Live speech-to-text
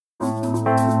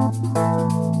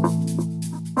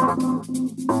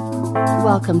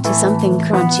Welcome to Something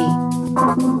Crunchy.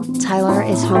 Tyler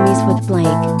is homies with Blake.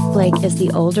 Blake is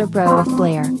the older bro of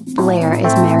Blair. Blair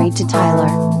is married to Tyler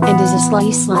and is a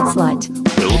slutty slut.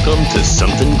 Welcome to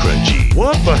Something Crunchy.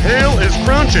 What the hell is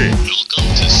crunchy?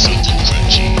 Welcome to Something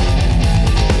Crunchy.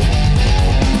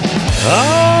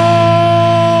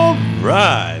 All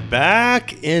right,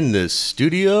 back in the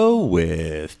studio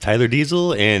with Tyler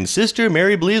Diesel and Sister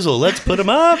Mary Bleasel. Let's put them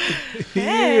up.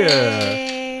 Hey.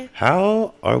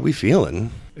 How are we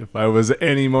feeling? If I was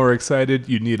any more excited,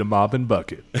 you'd need a mop and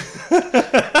bucket.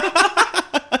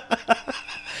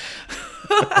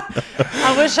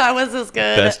 I wish I was as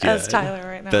good Best as yet. Tyler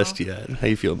right now. Best yet. How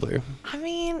you feeling, Blair? I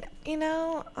mean,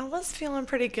 I was feeling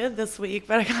pretty good this week,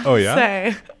 but I gotta Oh, yeah?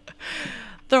 say,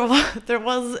 there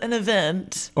was an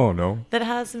event Oh, no. that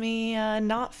has me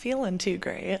not feeling too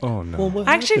great. Oh, no. what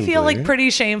I actually happened, feel like Blair?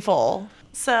 pretty shameful.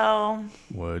 So,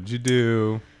 What'd you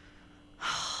do?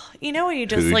 you know when you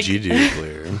just Who'd you do,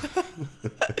 Blair?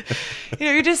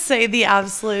 you just say the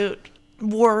absolute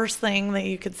worst thing that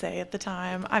you could say at the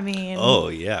time. I mean, Oh,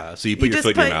 yeah. So you put you your just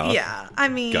foot in your mouth. Yeah, I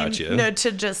mean, Gotcha. no,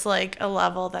 to just like a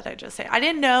level that I just say. I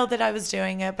didn't know that I was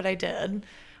doing it, but I did.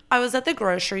 I was at the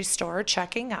grocery store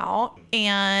checking out,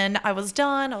 and I was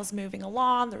done. I was moving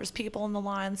along. There was people in the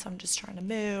line, so I'm just trying to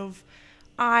move.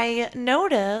 I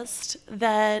noticed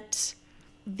that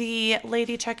the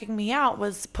lady checking me out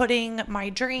was putting my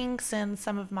drinks and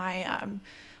some of my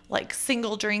like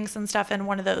single drinks and stuff in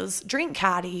one of those drink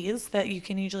caddies that you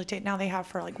can usually take. Now they have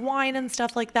for like wine and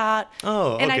stuff like that.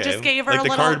 Oh, And I okay. just gave her Like a the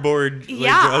little cardboard, like,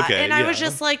 Yeah. okay, and I was yeah.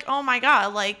 just like, oh my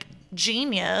God, like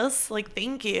genius. Like,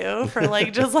 thank you for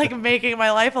like just like making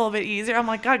my life a little bit easier. I'm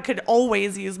like, God, could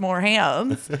always use more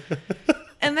hands.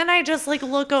 And then I just like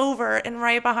look over, and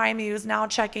right behind me, who's now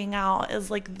checking out,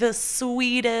 is like the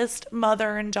sweetest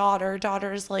mother and daughter.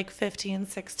 Daughter's like 15,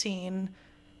 16,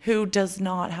 who does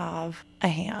not have a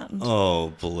hand.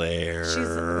 Oh, Blair.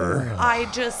 I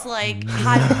just like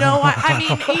had I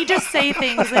mean, you just say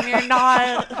things and you're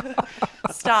not.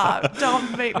 Stop.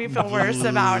 Don't make me feel worse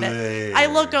about it. I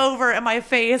look over at my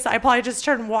face. I probably just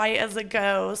turned white as a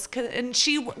ghost. And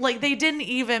she, like, they didn't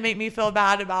even make me feel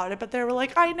bad about it, but they were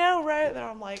like, I know, right? And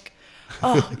I'm like,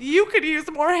 oh, you could use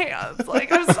more hands.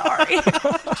 Like, I'm sorry.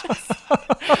 I'm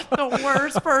just the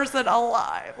worst person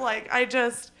alive. Like,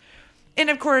 and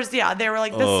of course, yeah, they were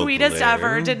like the Oh, sweetest Blair.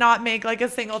 ever, did not make like a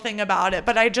single thing about it.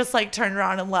 But I just like turned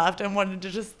around and left and wanted to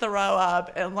just throw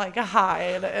up and like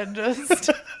hide and just.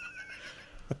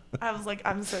 I was like,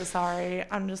 I'm so sorry.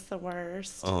 I'm just the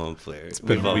worst. Oh, Blair.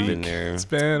 Been We've a all week. been there. It's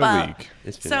been But- a week.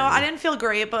 It's been So there. I didn't feel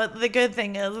great, but the good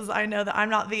thing is I know that I'm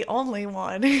not the only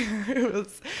one who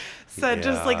said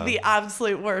just like Yeah. the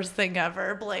absolute worst thing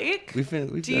ever. Blake, We've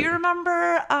do you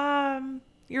remember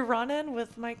your run-in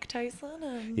with Mike Tyson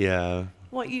and Yeah.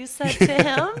 what you said to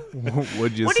him?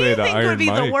 What'd you What do say you to think Iron would be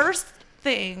Mike? the worst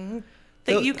thing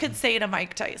that No. you could say to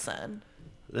Mike Tyson?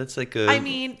 That's like a. I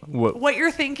mean, What- what you're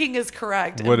thinking is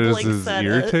correct. What and does Blake his said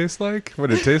ear it. taste like?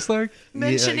 What it tastes like?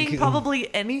 Mentioning Yeah,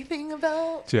 probably anything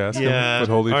about. Did you ask Yeah. him what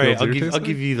All right. Holyfield's I'll ear give. tastes I'll like?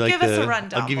 give you like Give the. us a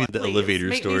rundown. I'll give you the please. elevator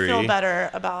Make story. me feel better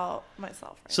about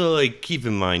myself. Right So like, keep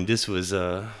in mind, this was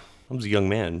I was a young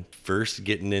man, first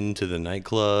getting into the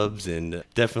nightclubs, and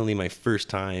definitely my first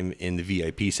time in the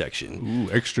VIP section.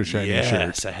 Ooh, extra shiny Yes,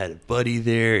 shirt. I had a buddy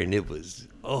there, and it was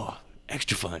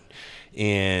extra fun.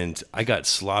 And I got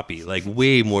sloppy, like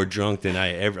way more drunk than I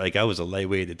ever. Like I was a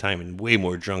lightweight at the time, and way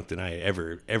more drunk than I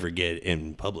ever get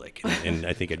in public. And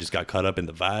I think I just got caught up in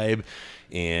the vibe,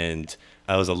 and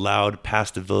I was allowed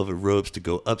past the velvet ropes to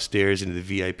go upstairs into the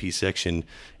VIP section.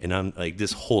 And I'm like,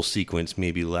 this whole sequence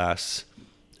maybe lasts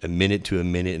a minute to a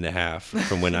minute and a half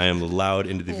from when I am allowed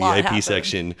into the Lot VIP happened.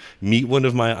 section, meet one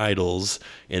of my idols,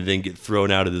 and then get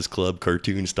thrown out of this club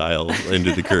cartoon style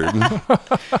into the curtain.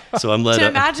 So I'm let To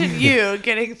up. imagine you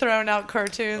getting thrown out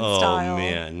cartoon Oh style.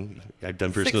 man, I've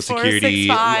done personal 6'4", security. 6'5",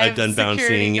 I've done security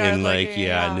bouncing guard and like looking, yeah,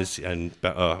 yeah. and this and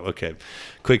okay.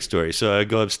 Quick story. So I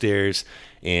go upstairs,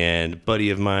 and a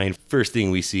buddy of mine. First thing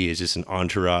we see is just an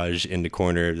entourage in the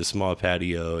corner of the small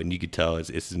patio, and you could tell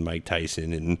it's Mike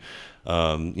Tyson and.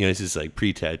 This is like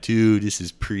pre-tattoo. This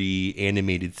is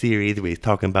pre-animated series where he's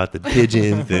talking about the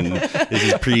pigeons, and this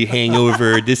is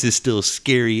pre-hangover. This is still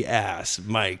scary ass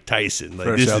Mike Tyson. Like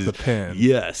Fresh this out is the pen.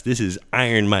 yes, this is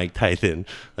Iron Mike Tyson.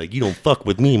 Like you don't fuck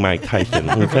with me, Mike Tyson.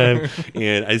 Okay,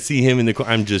 and I see him in the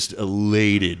corner. I'm just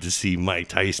elated to see Mike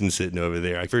Tyson sitting over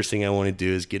there. First thing I want to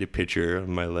do is get a picture of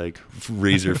my like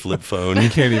razor flip phone.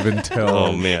 Can't even tell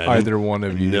Oh, man. either one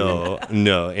of you. No,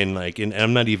 and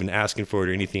I'm not even asking for it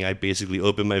or anything. I basically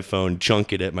open my phone,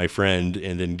 chunk it at my friend,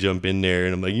 and then jump in there.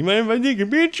 And I'm like, "You mind if I take a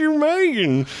picture, Mike?"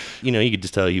 And you could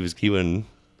just tell he wasn't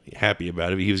happy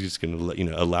about it. He was just going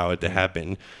to, allow it to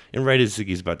happen. And right as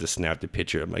he's about to snap the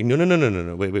picture, I'm like,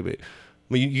 no, wait.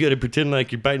 Well, you got to pretend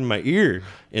like you're biting my ear.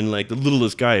 And like the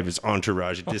littlest guy of his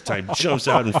entourage at this time jumps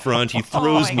out in front. He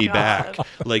throws my me God. back,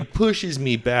 like pushes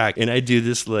me back. And I do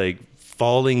this like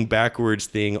falling backwards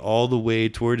thing all the way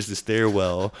towards the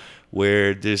stairwell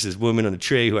where there's this woman on a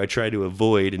tray who I try to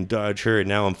avoid and dodge her. And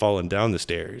now I'm falling down the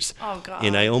stairs. Oh, God.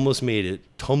 And I almost made it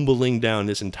tumbling down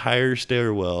this entire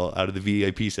stairwell out of the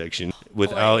VIP section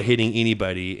without hitting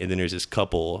anybody. And then there's this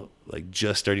couple like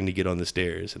just starting to get on the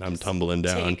stairs, and I'm tumbling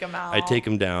down. take 'em out. I take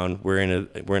them down. We're in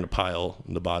a pile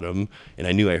in the bottom, and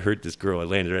I knew I hurt this girl. I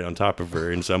landed right on top of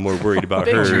her, and so I'm more worried about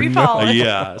Big her. tree falling.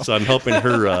 Yeah, so I'm helping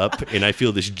her up, and I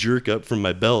feel this jerk up from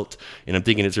my belt, and I'm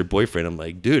thinking it's her boyfriend. I'm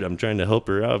like, dude, I'm trying to help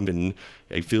her out, and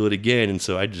I feel it again, and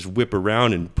so I just whip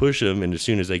around and push him, and as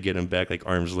soon as I get him back like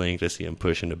arm's length, I see him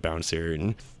pushing a bouncer,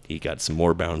 and he got some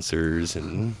more bouncers,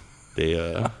 and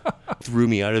they threw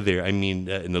me out of there. I mean,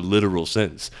 in the literal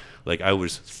sense. Like I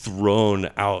was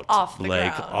thrown out, Off the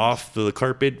like ground. off the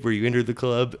carpet where you enter the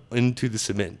club into the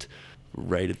cement,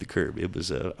 right at the curb. It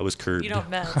was I was curbed. You don't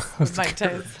mess with Mike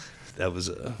Tyson. That was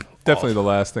Definitely the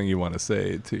last thing you want to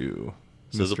say to.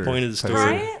 So the Mr. point of the story,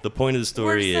 Tyson. Right? the point of the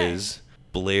story Worst thing. is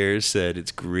Blair said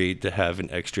it's great to have an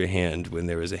extra hand when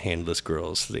there was a handless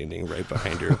girl standing right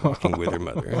behind her, walking with her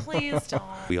mother. Please don't.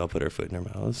 We all put our foot in our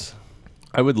mouths.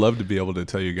 I would love to be able to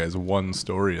tell you guys one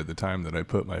story at the time that I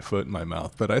put my foot in my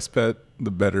mouth, but I spent the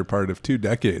better part of 2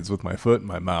 decades with my foot in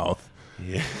my mouth.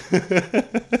 Yeah.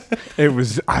 It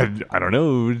was, I don't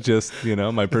know, it was just,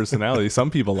 my personality. Some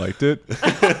people liked it.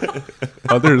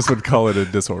 Others would call it a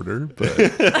disorder, but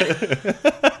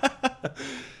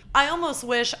I almost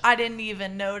wish I didn't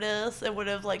even notice. It would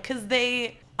have because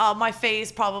my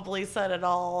face probably said it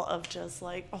all of just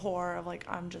like horror of like,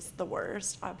 I'm just the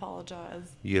worst. I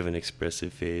apologize. You have an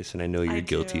expressive face, and I know you're I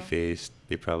guilty do. faced.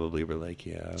 They probably were like,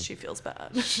 yeah. She feels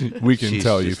bad. we can She's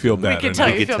tell you just- feel We bad. can or tell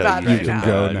not. you feel bad right You now. can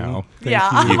go now. Thank Yeah,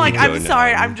 you. I'm You like, can I'm go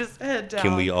sorry. now. I'm just head down.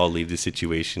 Can we all leave the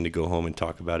situation to go home and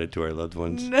talk about it to our loved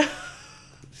ones? No.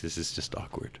 This is just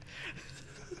awkward.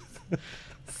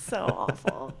 So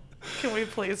awful. Can we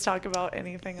please talk about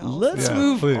anything else? Let's Yeah,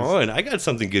 move please. on. I got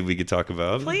something good we could talk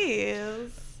about.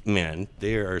 Please. Man,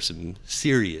 there are some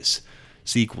serious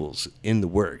sequels in the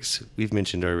works. We've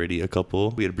mentioned already a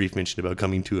couple. We had a brief mention about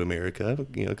Coming to America,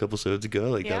 a couple episodes ago.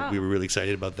 Like Yeah. that, we were really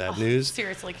excited about that news.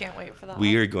 Seriously, can't wait for that.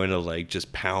 We are going to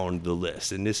just pound the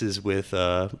list, and this is with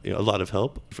a lot of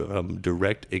help from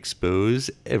Direct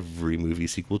Expose, every movie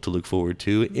sequel to look forward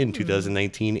to in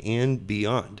 2019 and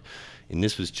beyond. And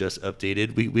this was just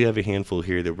updated. We have a handful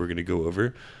here that we're going to go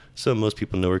over. Some most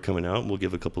people know are coming out. We'll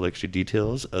give a couple extra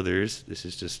details. Others, this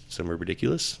is just some are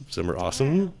ridiculous, some are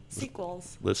awesome.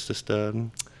 Sequels. Let's just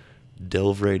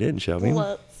delve right in, shall we?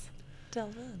 Let's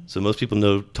delve in. So most people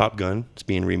know Top Gun. It's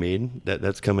being remade.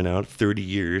 That's coming out 30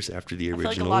 years after the I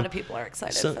original. feel like a lot of people are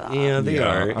excited for that. Yeah, they Yeah,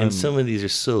 are. I'm- And some of these are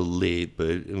so late, but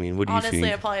I mean, what do Honestly, you I'd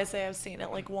think? probably say I've seen it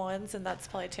once, and that's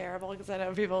probably terrible because I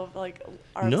know people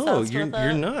are No, obsessed you're with it.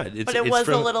 you're not. It's, But it it's was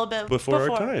a from little bit before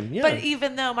our time. Yeah. But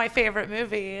even though my favorite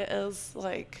movie is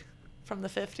from the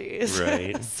 50s,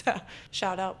 Right. so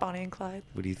shout out Bonnie and Clyde.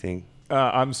 What do you think?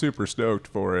 I'm super stoked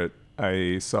for it.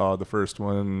 I saw the first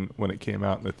one when it came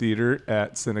out in the theater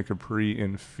at Cine Capri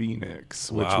in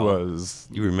Phoenix, which Wow. was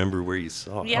You remember where you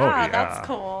saw it? Yeah, that's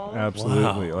cool.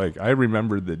 Absolutely. Wow. Like I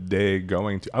remember the day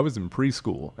I was in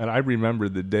preschool, and I remember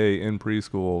the day in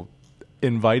preschool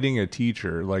inviting a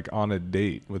teacher on a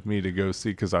date with me to go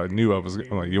see, because I knew I'm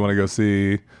like, you want to go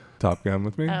see Top Gun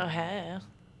with me? Oh, hey.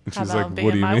 And How she's about like, being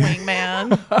what do you my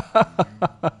mean?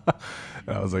 wingman?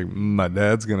 And I was like, my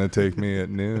dad's going to take me at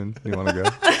noon. You want to go?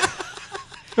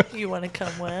 You want to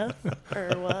come with? Or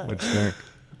what? What you think?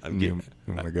 I'm You, getting,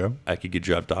 you want to go? I could get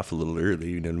dropped off a little early.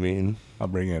 You know what I mean? I'll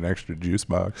bring you an extra juice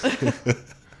box.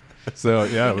 So, yeah,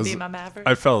 it Gonna was. be my Maverick?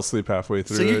 I fell asleep halfway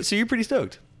through it. So you're pretty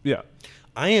stoked. Yeah.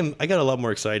 I got a lot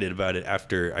more excited about it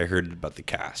after I heard about the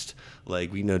cast.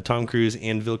 Like, we know Tom Cruise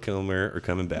and Val Kilmer are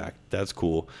coming back. That's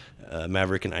cool.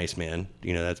 Maverick and Iceman,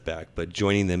 that's back. But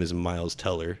joining them is Miles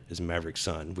Teller as Maverick's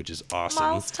son, which is awesome.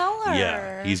 Miles Teller.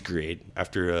 Yeah, he's great.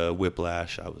 After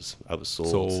Whiplash, I was sold.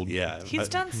 Sold. Yeah, He's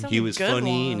done some He was good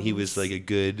funny, and he was ones. like a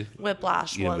good.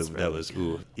 Whiplash was that really was good.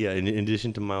 ooh. Yeah. In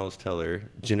addition to Miles Teller,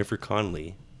 Jennifer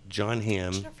Connelly, John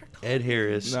Hamm, Jennifer Ed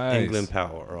Harris, Nice. and Glenn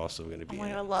Powell are also going to be Oh my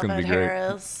in God, I it. love gonna Ed be great.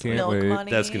 Harris. Can't Milk wait.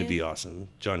 Money. That's going to be awesome.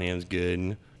 John Hamm's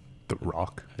good. The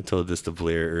Rock. I told this to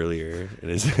Blair earlier,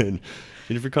 and I said,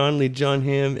 Jennifer Connelly, John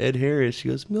Hamm, Ed Harris. She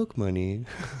goes, Milk Money.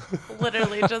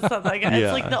 Literally just said like it's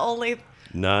Yeah. like the only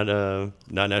Not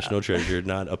National Treasure,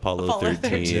 not Apollo, Apollo 13,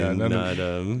 13. Yeah, none not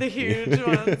the huge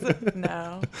ones.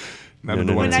 No. None of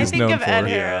no, the no, When ones I he's think known of for. Ed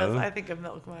Harris, Yeah. I think of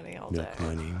Milk Money all day. Milk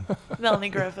Money. Melanie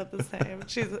Griffith the same.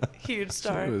 She's a huge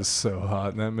star. She was so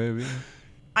hot in that movie.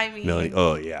 I mean, Melanie,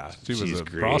 oh yeah, She was she's a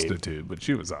great. prostitute, but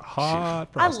she was a hot I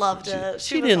prostitute. loved it.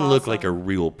 She was didn't look like a awesome.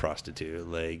 real prostitute.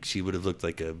 Like she would have looked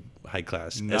like a high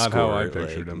class Not escort. how I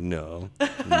pictured like, him. No, You're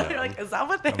no. like, is that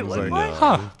what they was look like, like?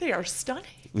 huh. They are stunning.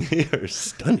 They are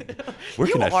stunning. Where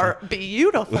You can I are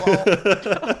beautiful.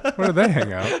 Where do they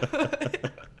hang out?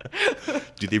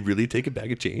 Do they really take a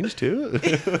bag of change too?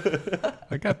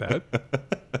 I got that.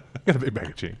 I got a big bag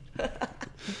of change.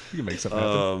 You can make something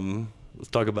happen. Let's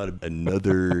talk about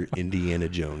another Indiana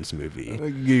Jones movie.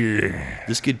 Yeah.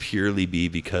 This could purely be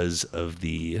because of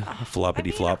the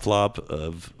floppity flop flop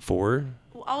of 4.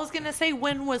 I was gonna say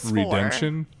when was 4?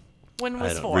 Redemption, When I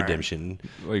was don't 4? Redemption.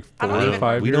 like I 4 don't or even-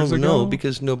 5 We years don't ago. know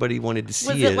because nobody wanted to see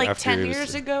Was it it like after 10 it was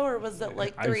years ago or was it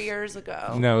like 3 years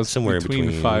ago? No, it's Somewhere in between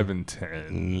between. 5 and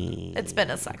 10. It's been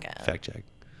a second. Fact check.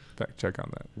 Fact check on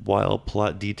that. While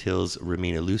plot details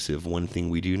remain elusive, one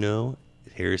thing we do know,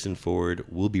 Harrison Ford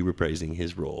will be reprising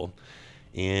his role.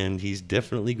 And he's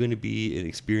definitely going to be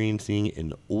experiencing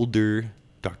an older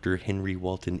Dr. Henry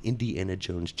Walton Indiana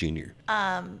Jones Jr.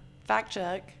 Fact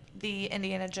check. The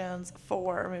Indiana Jones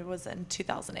 4 movie was in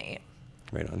 2008.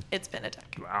 Right on. It's been a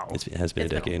decade. Wow. It has been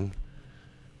It's a been decade.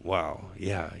 Wow.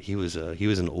 Yeah, he was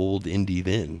an old indie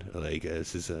then. Like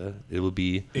this is it will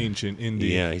be. Ancient Indie.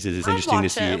 Yeah, he says it's I'd interesting to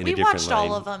watch see it. it in We a different watched all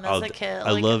line. of them as a kid,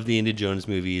 I like- love the Indiana Jones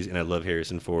movies, and I love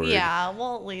Harrison Ford. Yeah,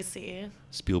 we'll at least see.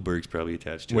 Spielberg's probably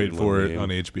attached to it. Wait in for one it way. on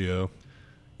HBO.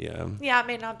 Yeah. Yeah, it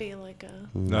may not be like a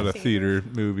Not a theater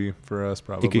movie for us,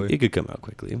 probably. It could come out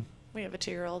quickly. We have a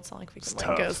 2-year-old. It's not like we can It's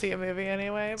like go tough. see a movie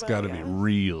anyway. It's but got to yeah. be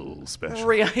real special.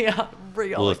 real, yeah,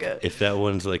 real Well, good. if that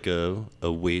one's like a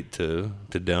wait to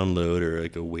download or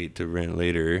like a wait to rent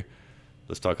later,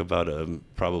 let's talk about a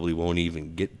probably won't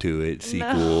even get to it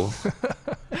sequel.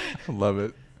 I love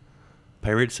it.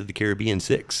 Pirates of the Caribbean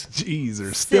 6. Jeez,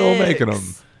 they're still making them.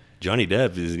 Johnny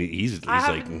Depp he's I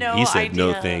have like no he said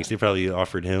no idea. thanks. They probably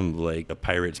offered him like a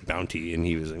pirate's bounty, and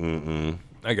he was like,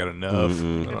 I got enough. I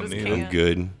don't just need can't.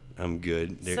 them. I'm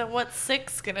good. They're- So what's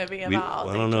 6 gonna be we- about?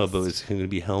 I They don't know, just- but it's going to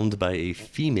be helmed by a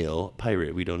female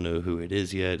pirate. We don't know who it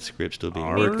is yet. Script still being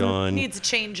Arr. worked on. needs a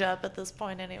change up at this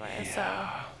point anyway.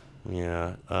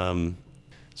 Yeah.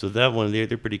 So that one,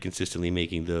 they're pretty consistently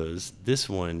making those. This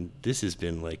one, this has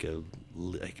been like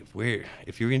where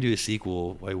if you're gonna do a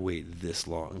sequel, why wait this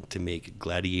long to make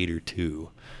Gladiator 2?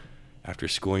 After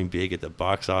scoring big at the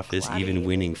box office, even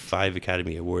winning 5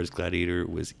 Academy Awards, Gladiator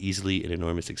was easily an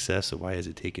enormous success. So why has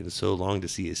it taken so long to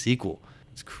see a sequel?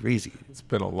 It's crazy. It's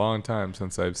been a long time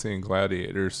since I've seen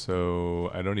Gladiator,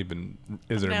 so I don't even.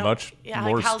 Is there No, much yeah,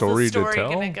 more like, how's story, the story to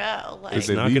tell? gonna go? Like, It's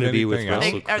they not leave going to be with anything out?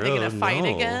 Russell Crowe. are they gonna fight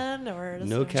no. again, or is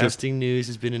No there- casting news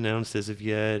has been announced as of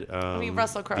yet. mean,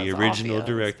 Russell Crowe's The original obvious.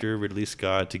 director Ridley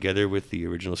Scott, together with the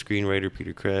original screenwriter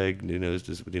Peter Craig, they know what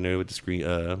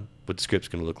the script's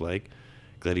going to look like.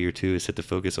 Gladiator 2 is set to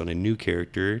focus on a new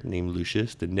character named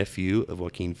Lucius, the nephew of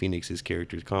Joaquin Phoenix's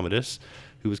character Commodus,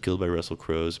 who was killed by Russell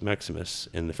Crowe's Maximus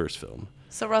in the first film.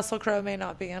 So Russell Crowe may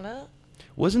not be in it.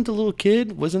 Wasn't the little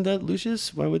kid? Wasn't that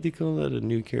Lucius? Why would they call that a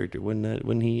new character?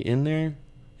 Wasn't he in there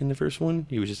in the first one?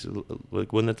 He was just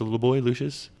like, wasn't that the little boy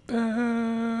Lucius? I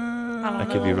don't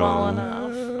could know be well wrong.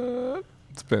 enough.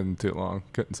 It's been too long.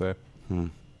 Couldn't say.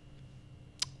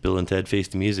 Bill and Ted Face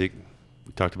the Music.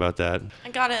 We talked about that. I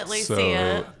gotta at least so see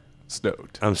it.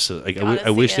 stoked. I'm so like Gotta I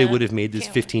wish see they it. would have made this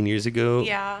Can't 15 years ago.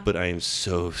 Yeah. But I am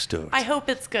so stoked. I hope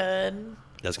it's good.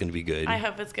 That's gonna be good. I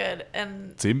hope it's good,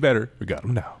 and It's even better. We got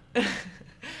them now.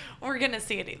 we're gonna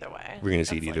see it either way. We're gonna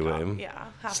see it That's either like, way. Yeah,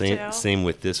 have Same to. same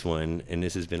with this one, and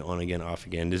this has been on again, off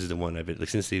again. This is the one I've been like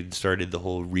since they started the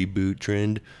whole reboot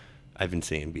trend. I've been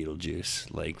saying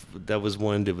Beetlejuice. Like that was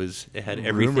one that it had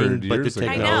everything Rumored but the years ago. I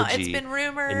technology. know it's been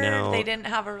rumored. And now They didn't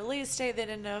have a release date. They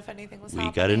didn't know if anything was we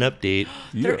happening. got an update.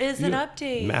 There Yeah, is an yeah.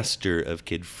 update. Master of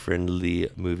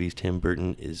kid-friendly movies, Tim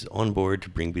Burton is on board to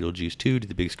bring Beetlejuice 2 to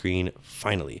the big screen,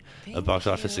 finally. A Thank box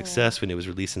office you. success when it was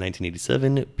released in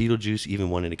 1987, Beetlejuice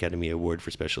even won an Academy Award for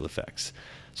special effects.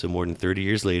 So more than 30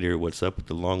 years later, what's up with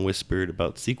the long whispered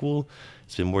about sequel?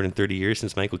 It's been more than 30 years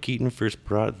since Michael Keaton first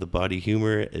brought the body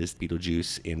humor as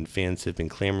Beetlejuice, and fans have been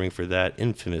clamoring for that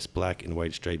infamous black and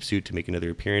white striped suit to make another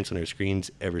appearance on our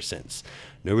screens ever since.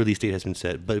 No release date has been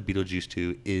set, but Beetlejuice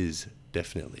 2 is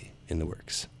definitely in the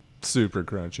works. Super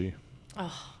crunchy.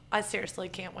 Oh, I seriously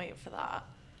can't wait for that.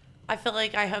 I feel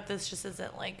like I hope this just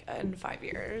isn't like in 5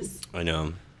 years. I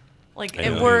know. Like I it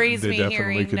know. worries They me definitely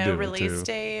hearing could do no it, release too.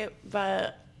 date,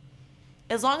 but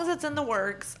as long as it's in the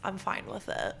works, I'm fine with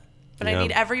it. But Yeah. I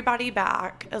need everybody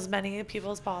back, as many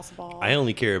people as possible. I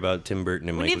only care about Tim Burton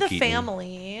and we Michael need the Keaton.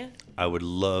 family. I would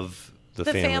love the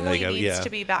The family Like, needs to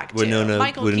be back too. Winona,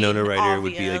 Michael Winona Keaton, Ryder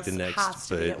would be like the obvious, next, has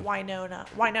to be but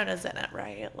it. Winona's in it,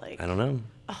 right? Like, I don't know.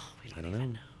 oh, we I don't don't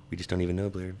even know. We just don't even know,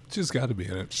 Blair. She's got to be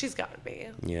in it. She's got to be.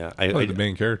 Yeah, Like the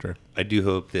main character. I do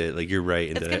hope that like you're right.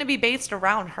 It's going to be based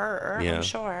around her, Yeah. I'm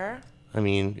sure. I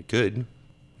mean, it could.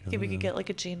 Think we could get like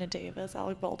a Gina Davis,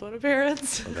 Alec Baldwin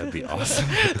appearance. Oh, that'd be awesome.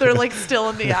 They're like still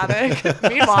in the attic.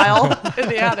 Meanwhile, in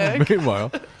the attic.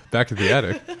 Meanwhile, back at the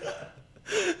attic.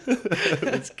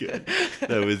 That's good.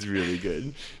 That was really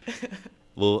good.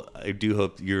 Well, I do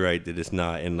hope you're right that it's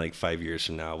not in like 5 years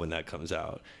from now when that comes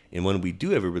out. And when we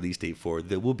do have a release date for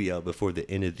that will be out before the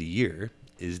end of the year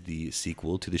is the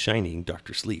sequel to The Shining,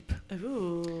 Dr. Sleep.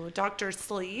 Ooh, Dr.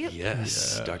 Sleep.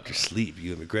 Yes, Dr. Sleep.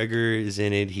 Ewan McGregor is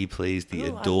in it. He plays the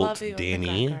Ooh, I adult love Ewan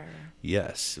Danny. McGregor.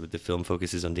 Yes, the film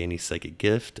focuses on Danny's psychic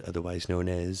gift, otherwise known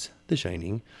as The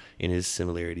Shining, and his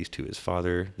similarities to his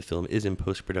father. The film is in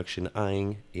post-production,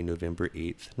 eyeing a November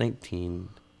 8th, 19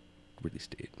 release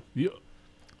date. Yeah.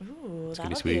 Ooh, gonna be that'll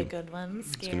be a sweet. good one.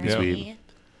 Scary. gonna be sweet.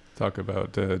 Talk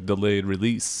about delayed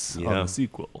release on Yeah. the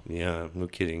sequel. Yeah, no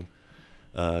kidding.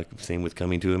 Same with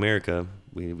Coming to America.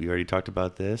 We already talked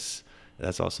about this.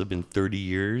 That's also been 30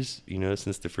 years,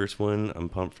 since the first one. I'm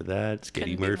pumped for that. It's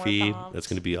Eddie Couldn't be more Murphy. pumped. That's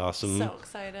going to be awesome. So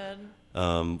excited.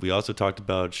 We also talked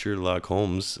about Sherlock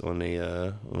Holmes on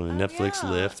a Netflix yeah.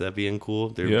 lift. That being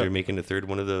cool. Yeah. They're making a third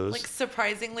one of those. Like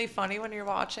surprisingly funny when you're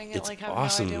watching it. It's like have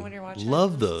awesome. no idea when you're watching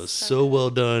Love it. those. So well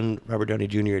done. Robert Downey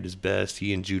Jr. at his best.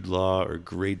 He and Jude Law are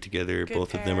great together. Good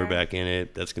Both of them are pair. back in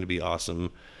it. That's going to be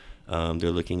awesome.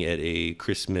 They're looking at a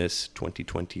Christmas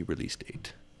 2020 release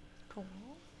date. Cool.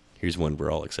 Here's one we're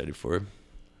all excited for.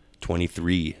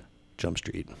 23 Jump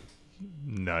Street.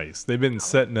 Nice. They've been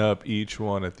setting up each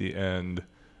one at the end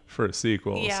for a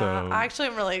sequel. Yeah, So actually,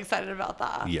 I'm really excited about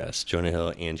that. Yes, Jonah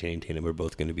Hill and Channing Tatum are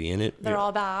both going to be in it. They're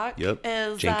all back. Yep.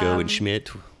 Is, Jenko and Schmidt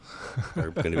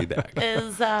are going to be back.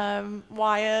 Is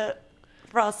Wyatt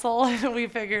Russell? We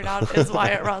figured out is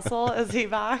Wyatt Russell. Is he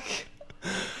back?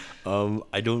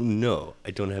 I don't know.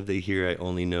 I don't have that here. I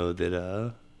only know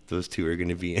that those two are going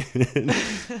to be in it.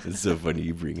 It's so funny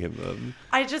you bring him up.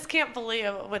 I just can't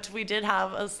believe, which we did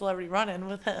have a celebrity run-in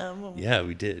with him. Yeah,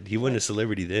 we did. He wasn't a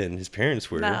celebrity then. His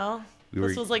parents were. No. We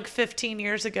This were- was like 15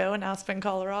 years ago in Aspen,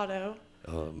 Colorado.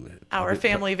 Our probably-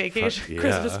 family vacation,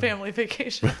 Christmas yeah. family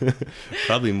vacation.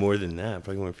 Probably more than that.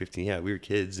 Probably more than 15. Yeah, we were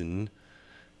kids, and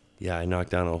yeah, I knocked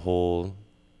down a whole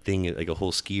thing, like a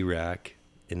whole ski rack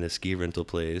in the ski rental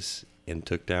place, and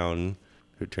took down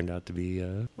who turned out to be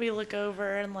We look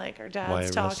over and like our dad's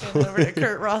Wyatt talking Russell. over to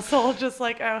Kurt Russell, just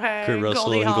like, oh hey, Kurt Russell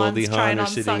Goldie and Goldie Hawn's trying Hawn are on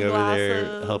sitting over there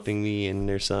sunglasses. helping me and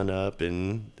their son up,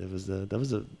 and that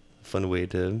was a fun way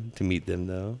to meet them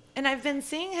though. And I've been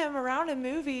seeing him around in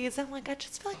movies. I'm like, I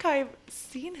just feel like I've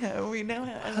seen him. We know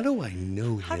him. How do I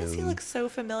know him? How does he look so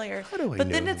familiar? How do I But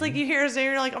then know it's like him? you hear his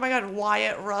name, you're like, oh my god,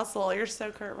 Wyatt Russell. You're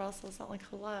so Kurt Russell. It's not like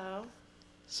hello.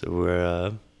 So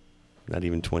we're not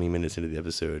even 20 minutes into the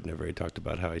episode, and I've already talked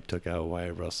about how I took out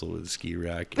Wyatt Russell with a ski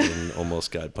rack and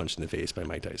almost got punched in the face by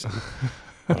Mike Tyson.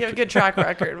 You have a good track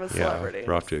record with Yeah, celebrities.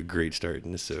 we're off to a great start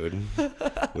in this episode.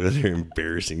 What other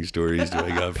embarrassing stories do I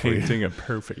got for you? painting a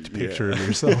perfect picture of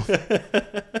yourself.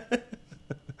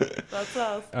 That's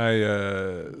us.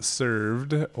 I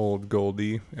served old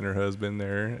Goldie and her husband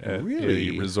there at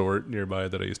Really? a resort nearby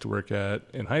that I used to work at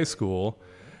in high school.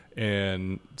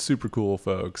 And super cool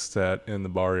folks sat in the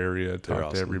bar area, talked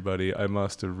awesome. to everybody. I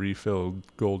must have refilled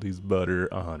Goldie's butter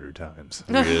 100 times.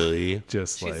 Really?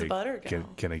 Just She's a like, butter can, gal.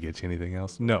 can I get you anything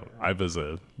else? No, I was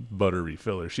a butter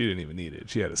refiller. She didn't even need it.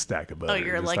 She had a stack of butter. Oh,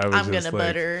 you're Just- like, I was I'm just gonna like,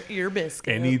 butter your biscuits.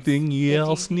 Anything you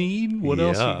else need? What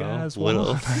else you guys What want?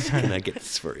 else can I get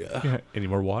this for you? Yeah. Any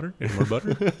more water? Any more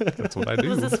butter? That's what I do.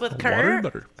 Was this with Water and Kurt?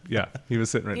 butter. Yeah, he was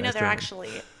sitting right You know, next they're to him. actually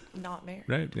not married.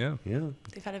 Right, yeah. Yeah.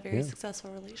 They've had a very Yeah. successful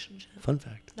relationship. Fun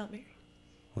fact. Not married.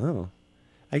 Wow.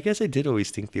 I guess I did always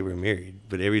think they were married,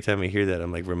 but every time I hear that,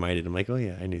 I'm like reminded. I'm like, oh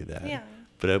yeah, I knew that. Yeah.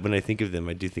 But when I think of them,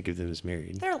 I do think of them as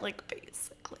married. They're like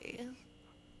basically,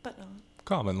 but no,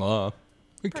 Common law.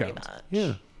 It pretty counts. much.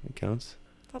 Yeah, it counts.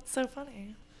 That's so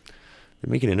funny. They're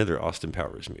making another Austin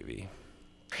Powers movie.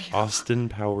 Austin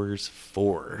Powers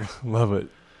 4. Love it.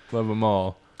 Love them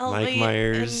all. I'll Mike be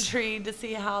Myers. intrigued to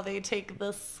see how they take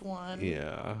this one.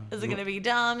 Yeah. Is it going to be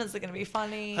dumb? Is it going to be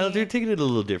funny? They're taking it a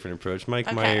little different approach. Mike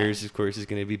Okay. Myers, of course, is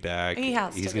going to be back. He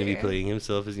has He's to going to be. be playing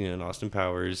himself as an Austin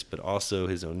Powers, but also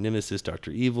his own nemesis,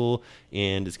 Dr. Evil,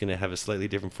 and it's going to have a slightly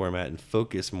different format and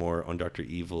focus more on Dr.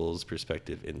 Evil's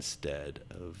perspective instead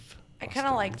of. I kind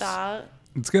of like Austin's. that.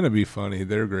 It's gonna be funny.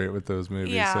 They're great with those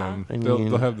movies. Yeah. I They'll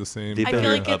mean, have the same. They I feel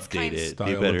better like it's update kind of- it. Style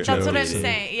They of better jokes. That's what I'm update it.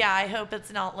 saying. Yeah, I hope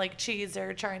it's not like cheese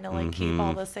or trying to like keep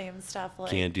all the same stuff.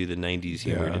 Like Can't do the 90s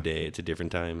humor Yeah. today. It's a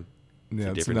different time. Yeah,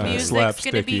 it's different not time. music's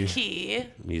going to be slapsticky. key.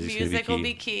 Music's gonna be Music will key.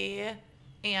 be key.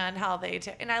 And how they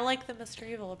take. And I like the Mr.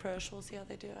 Evil approach. We'll see how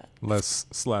they do it. Less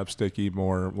slapsticky,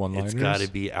 more one-liners. It's got to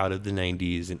be out of the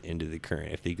 90s and into the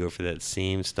current. If they go for that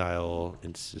same style,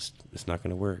 it's not going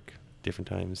to work. Different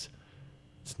times.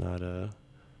 It's not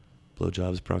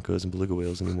blowjobs, Broncos, and beluga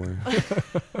whales anymore.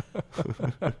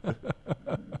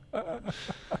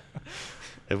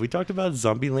 Have we talked about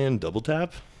Zombieland Double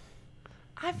Tap?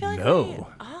 I feel like No.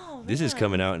 This is man.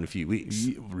 coming out in a few weeks.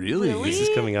 Really? Really? This is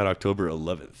coming out October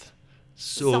 11th.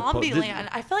 So Zombieland.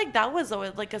 I feel like that was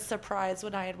always like a surprise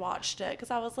when I had watched it because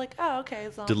I was like, oh, okay.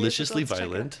 Zombies, Deliciously let's check it.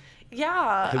 violent.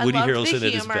 Yeah. Woody I loved Harrelson the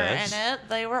at his humor best. in it.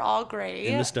 They were all great.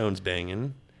 And the Stones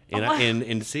banging. And, Oh,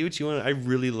 and say what you want. I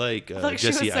really like Like, she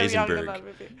was Jesse so young in Eisenberg. that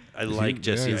movie. I like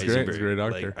Jesse he's great. Eisenberg. He's a great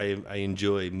actor. Like, I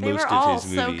enjoy They most were of all his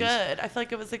movies. so good. I feel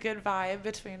like it was a good vibe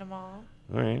between them all.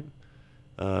 All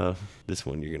right. This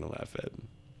one you're gonna laugh at.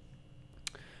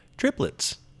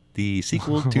 Triplets, the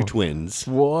sequel to Twins.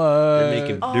 What?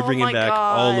 They're Oh bringing my back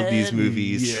all of these God.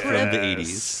 movies from the Yes.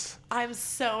 80s. I'm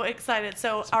so excited.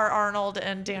 So are Arnold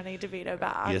and Danny DeVito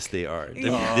back? Yes, they are.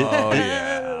 Oh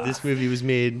yeah. This movie was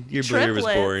made. Your brother was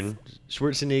Triplets. born.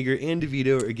 Schwarzenegger and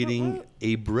DeVito are getting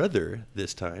a brother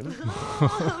this time.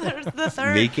 There's the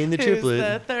third. Making the Who's triplet.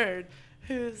 the third?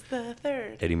 Who's the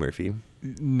third? Eddie Murphy.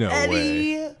 No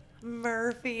way. Eddie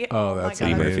Murphy. Oh, my that's God,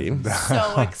 I'm amazing. amazing.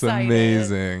 so That's excited.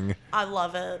 amazing. I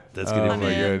love it. That's gonna Oh be.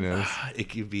 my in. goodness. It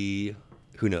could be.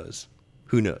 Who knows?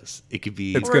 Who knows? It could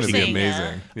be. It's We're gonna be seeing amazing.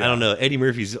 it. Yeah. I don't know. Eddie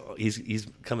Murphy's he's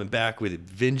coming back with a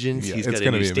vengeance. Yeah, He's it's got a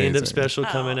gonna new be stand-up amazing. special Oh.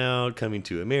 coming out, coming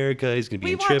to America. He's gonna be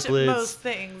We in watch triplets. most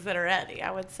things that are Eddie,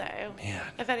 I would say. Man.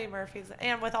 If Eddie Murphy's,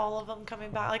 and with all of them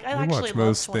coming back, like I We actually watch love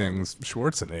most Twins. things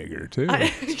Schwarzenegger too.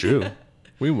 It's true.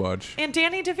 We watch And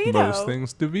Danny DeVito. most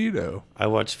things DeVito. I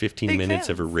watched 15 Big minutes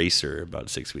of fans. Eraser about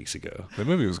 6 weeks ago. That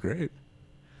movie was great.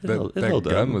 held- That, it held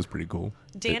gun up. was pretty cool.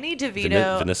 Danny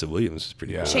DeVito Vanessa Williams was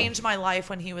pretty Yeah. cool. changed my life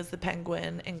when he was the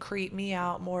Penguin and creeped me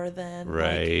out more than like,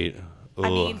 Right. I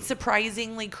mean, Ugh.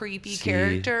 surprisingly creepy See,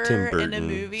 character Tim in a Burton,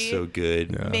 movie. So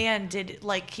good. Yeah. Man, did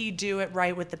like he do it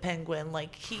right with the Penguin?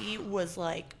 Like he was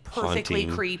like perfectly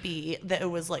Haunting. creepy. That it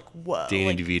was like whoa. Danny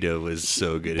like, DeVito was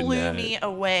so good in blew that. me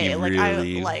away. He Like,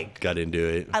 really I, like- got into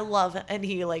it. I love it, and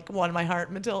he like won my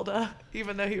heart, Matilda,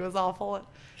 even though he was awful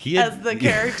He had- as the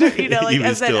character. You know, He like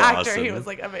was as an still actor, he awesome. was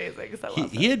like amazing. So I He,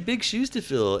 loved he it. had big shoes to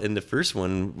fill in the first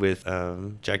one with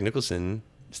Jack Nicholson.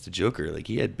 It's the Joker. Like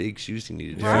he had big shoes he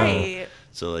needed to fill. Right.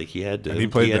 So like he had to. And he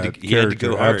played had that to, he had to character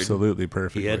go hard. absolutely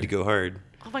perfectly. He had to go hard.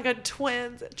 Oh my god,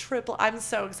 twins, triplet. I'm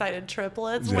so excited.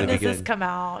 Triplets. Yeah. When does this Good. come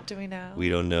out? Do we know? We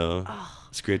don't know.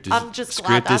 Script is I'm just glad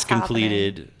script is that's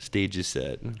completed. Stage is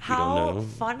set. we How don't know when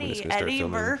funny. it's gonna start Eddie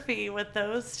filming. Murphy with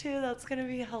those two. That's going to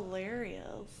be hilarious.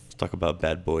 Let's talk about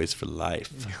Bad Boys for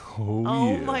Life.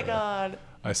 Oh yeah. my god.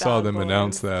 I saw Bad them Boys.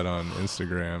 announce that on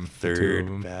Instagram. the two Third of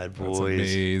them. Bad That's Boys.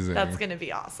 amazing. That's going to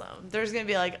be awesome. There's going to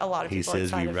be like a lot of He people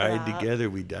says we excited for ride that. together,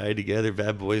 we die together,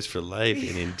 Bad Boys for life.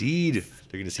 And indeed,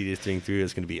 they're going to see this thing through.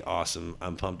 It's going to be awesome.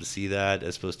 I'm pumped to see that.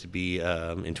 It's supposed to be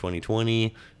in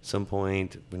 2020 some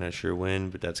point. We're not sure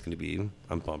when, but that's going to be,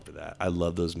 I'm pumped for that. I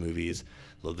love those movies.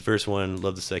 Love the first one,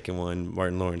 love the second one.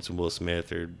 Martin Lawrence and Will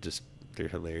Smith are just, they're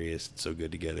hilarious. So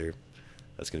good together.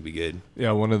 That's going to be good.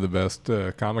 Yeah, one of the best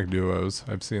comic duos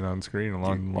I've seen on screen in a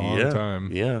long time.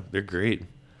 Yeah, they're great.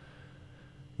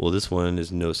 Well, this one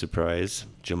is no surprise.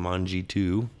 Jumanji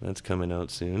 2, that's coming out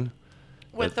soon.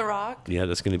 With The Rock? Yeah,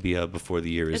 that's going to be out before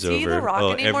the year is, Is he over. The Rock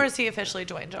Oh, anymore? Or is he officially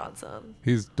Dwayne Johnson?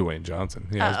 He's Dwayne Johnson.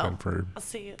 He has Uh-oh. been for, I'll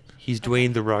see it. He's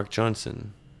Dwayne The Rock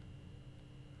Johnson.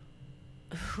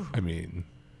 I mean,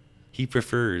 He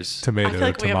prefers I feel tomato,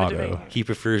 like we have a tomato. debate. he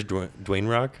prefers Dwayne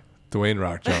Rock. Dwayne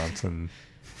Rock Johnson.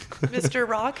 Mr.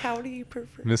 Rock, how do you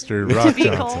prefer? Mr. To Rock be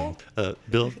Johnson. called?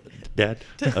 Bill, Dad.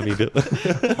 I mean Bill.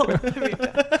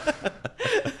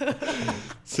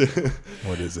 So,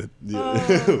 What is it?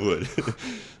 what?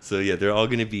 So yeah, they're all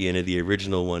going to be in the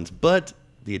original ones, but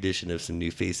the addition of some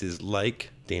new faces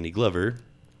like Danny Glover.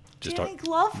 Danny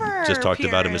Glover. Just talked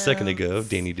about him a second ago. appearance.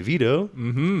 Danny DeVito.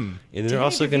 Mm-hmm. And they're Danny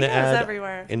also going to DeVito's add.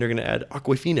 everywhere. And they're going to add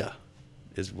Aquafina.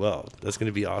 as well. That's going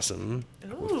to be awesome.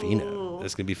 Awkwafina.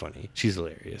 That's going to be funny. She's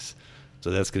hilarious. So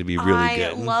that's going to be really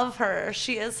good. I love her.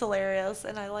 She is hilarious,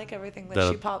 and I like everything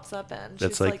that she pops up in.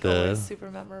 That's She's like always super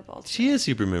memorable. She is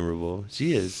super memorable.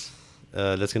 She is.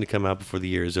 That's going to come out before the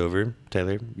year is over.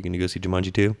 Tyler, you going to go see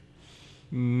Jumanji 2?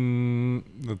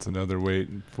 That's another wait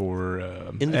for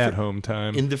at-home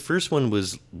time. And the first one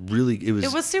was really... It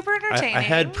was super entertaining. I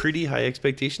had pretty high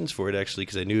expectations for it, actually,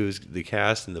 because I knew it was the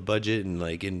cast and the budget,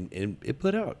 and it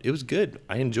put out. It was good.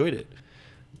 I enjoyed it.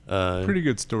 Pretty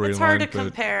good storyline. It's hard to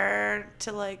compare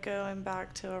to like going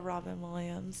back to a Robin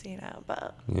Williams,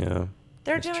 but yeah,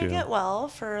 they're doing it well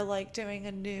for like doing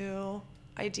a new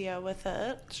idea with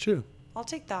it. It's true. I'll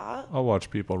take that. I'll watch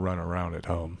people run around at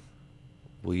home.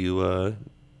 Will you? Have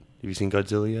you seen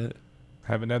Godzilla yet?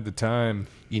 Haven't had the time.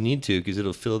 You need to, because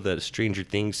it'll fill that Stranger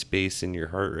Things space in your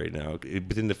heart right now.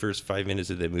 Within the first 5 minutes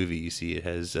of that movie, you see it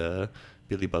has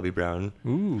Billy Bobby Brown.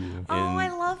 Ooh. I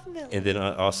love Billy. And then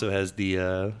also has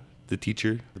the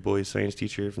teacher, the boy science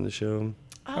teacher from the show.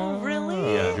 Oh,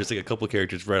 really? Yeah, there's like a couple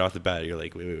characters right off the bat. You're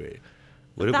like, wait.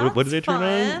 What did they turn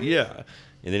fun. on? Yeah.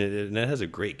 And then and that has a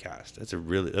great cast.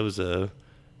 That was a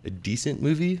decent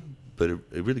movie, but a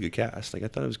really good cast. Like I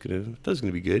thought it was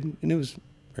gonna be good, and it was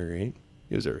all right.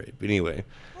 It was all right. But anyway,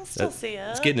 I'll still see it.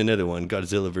 Let's get in another one.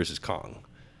 Godzilla versus Kong.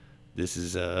 This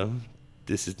is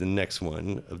the next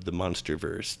one of the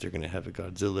MonsterVerse. They're gonna have a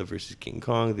Godzilla versus King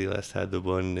Kong. They last had the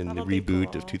one in That'll the be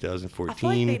reboot cool. of 2014. I feel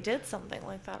like they did something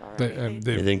like that already. And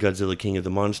then Godzilla King of the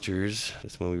Monsters.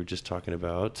 That's one we were just talking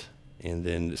about. And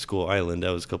then Skull Island. That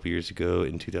was a couple years ago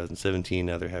in 2017.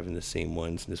 Now they're having the same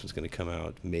ones. And this one's gonna come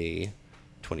out May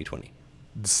 2020.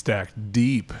 Stacked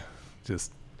deep,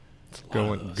 just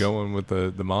going with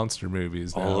the monster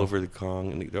movies now. All over the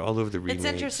Kong, and they're all over the remakes.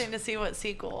 It's interesting to see what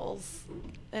sequels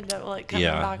end up like coming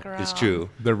back around. It's true.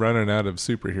 They're running out of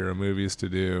superhero movies to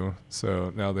do,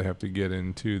 so now they have to get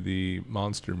into the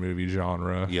monster movie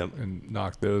genre and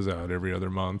knock those out every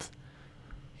other month.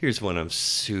 Here's one I'm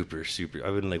super.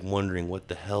 I've been like wondering what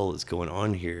the hell is going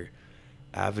on here.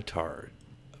 Avatar.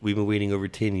 We've been waiting over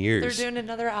 10 years. They're doing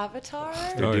another Avatar?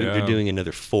 They're doing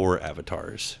another 4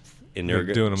 Avatars. And they're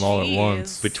doing them all at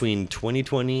once. Between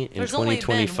 2020 and There's only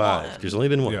 2025. been one. There's only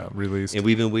been one. Yeah, released. And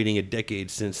we've been waiting a decade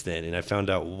since then, and I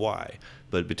found out why.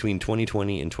 But between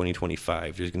 2020 and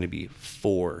 2025, there's going to be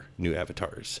 4 new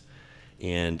Avatars.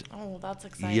 And that's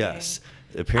exciting. yes.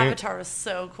 Avatar was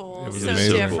so cool. It was so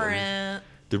amazing. different.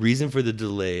 The reason for the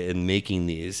delay in making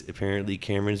these, apparently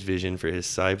Cameron's vision for his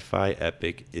sci-fi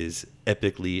epic is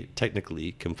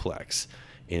technically complex,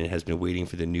 and it has been waiting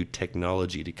for the new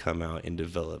technology to come out and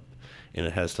develop. And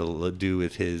it has to do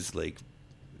with his like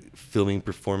filming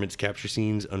performance capture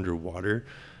scenes underwater.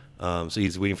 So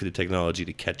he's waiting for the technology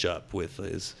to catch up with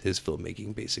his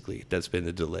filmmaking, basically. That's been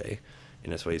the delay,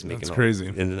 and that's why he's making. That's crazy.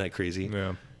 Isn't that crazy?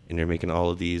 Yeah. And they're making all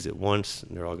of these at once,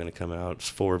 and they're all going to come out.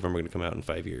 4 of them are going to come out in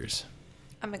 5 years.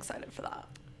 I'm excited for that.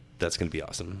 That's going to be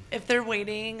awesome. If they're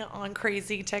waiting on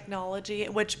crazy technology,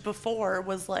 which before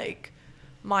was like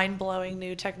mind-blowing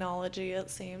new technology, it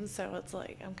seems. So it's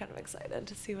like I'm kind of excited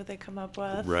to see what they come up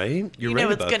with. Right? You're right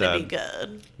it's about gonna that. be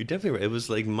good. You're definitely right. It was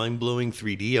like mind-blowing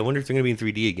 3D. I wonder if they're going to be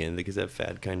in 3D again, because that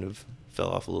fad kind of fell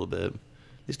off a little bit.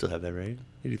 They still have that, right?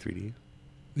 They do 3D.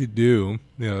 They do.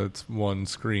 It's one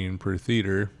screen per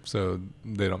theater, so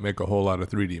they don't make a whole lot of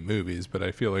 3D movies. But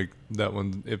I feel like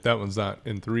if that one's not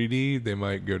in 3D, they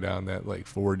might go down that like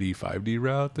 4D, 5D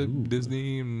route that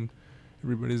Disney and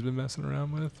everybody's been messing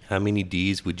around with. How many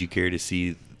Ds would you care to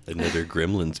see another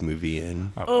Gremlins movie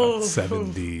in?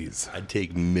 7 Ds. I'd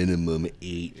take minimum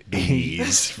 8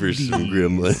 Ds for some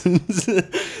Gremlins.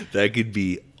 That could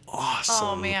be awesome.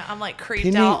 Oh man, I'm like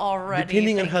creeped out already.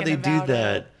 Depending on how they thinking do about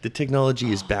that, it. the technology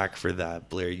is back for that.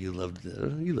 Blair, you loved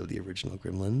the original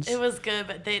Gremlins. It was good,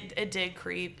 but it did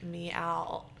creep me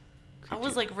out. I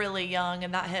was like really young,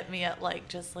 and that hit me at like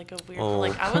just like a weird.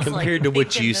 Like I was compared like, to what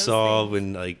thinking you those saw things.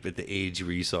 when like at the age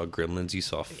where you saw Gremlins, you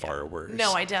saw far worse.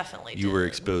 No, I definitely You did. were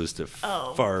exposed to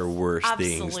Oh, far worse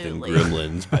things than absolutely.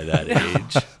 Gremlins by that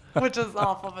age. Which is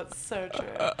awful, but so true.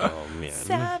 Oh man,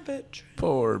 Savage.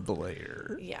 Poor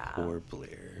Blair. Yeah. poor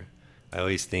Blair. I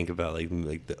always think about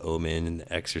like The Omen and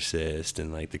The Exorcist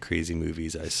and like the crazy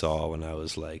movies I saw when I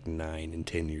was like 9 and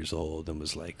 10 years old, and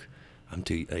was like, I'm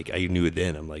too, like, I knew it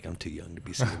then. I'm like, I'm too young to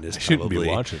be seeing this. I shouldn't be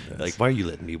probably. watching this. Like, why are you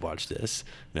letting me watch this?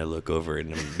 And I look over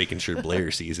and I'm making sure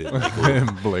Blair sees it. Like,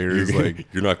 oh, Blair is like,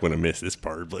 you're not going to miss this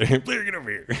part, Blair. Blair, get over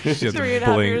here. she hasn't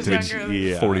 3.5 years blinked younger.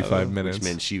 in 45 minutes. Which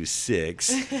meant she was 6.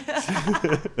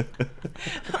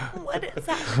 What is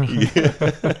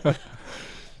that?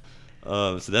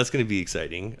 So that's going to be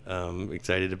exciting.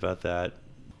 Excited about that.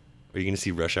 Are you going to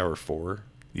see Rush Hour 4?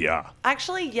 Yeah.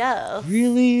 Actually, yes.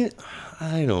 Really?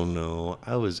 I don't know.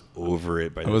 I was over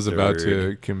it by the I was about to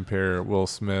third. compare Will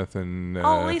Smith and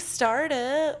I'll at least start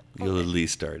it. You'll at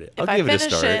least start it. If I'll I give it a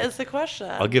finish start. it, is the question.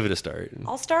 I'll give it a start.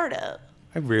 I'll start it.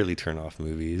 I rarely turn off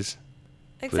movies.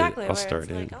 Exactly. I'll where start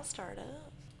it's it. like, I'll start it.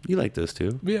 You like those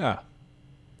two? yeah,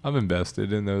 I'm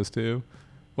invested in those two.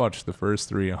 Watched the first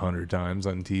 3 100 times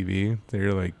on TV.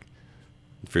 They're like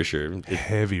For sure.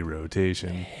 heavy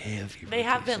rotation. Heavy They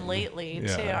have been rotation. lately,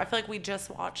 Yeah. too. I feel like we just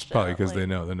watched it. Probably because they like-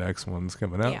 know the next one's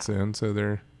coming out Yeah. soon, so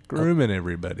they're grooming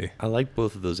everybody. I like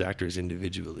both of those actors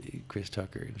individually, Chris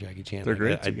Tucker and Jackie Chan. They're Like,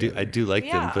 great I do together. like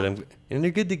Yeah. them, but and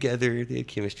they're good together. They have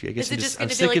chemistry. I guess Is it just I'm going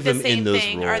to be sick like of the them same in those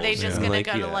thing? roles. Are they just Yeah. going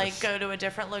to Like, yes. go to a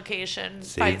different location,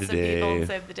 Save fight the some people, day. and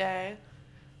save the day?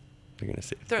 They're gonna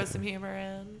say Throw some humor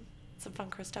in, some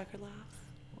fun Chris Tucker laughs.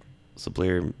 So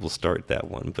Blair will start that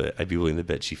one, but I'd be willing to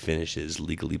bet she finishes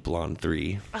Legally Blonde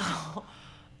 3.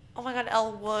 Oh my God,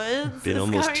 Elle Woods. Been is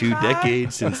almost coming 2 back.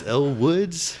 decades since Elle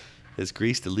Woods has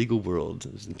graced the legal world.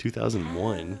 It was in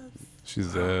 2001.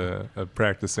 She's a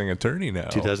practicing attorney now.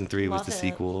 2003 was Love the it.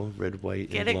 sequel, Red, White,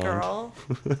 Get and it, Blonde. girl.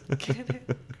 Get it,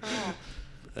 girl.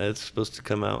 It's supposed to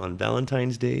come out on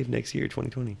Valentine's Day of next year,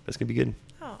 2020. That's gonna be good.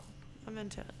 Oh, I'm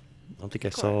into it. I don't think I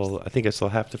Of course. saw. I think I saw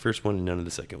half the first one and none of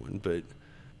the second one, but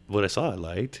what I saw, I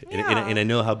liked, and, Yeah. and I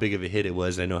know how big of a hit it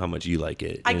was. I know how much you like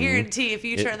it. I and- guarantee if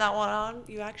you it- turn that one on,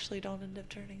 you actually don't end up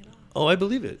turning it off. Oh, I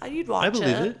believe it. You'd watch I believe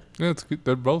it. it. Yeah, it's good.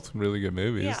 They're both really good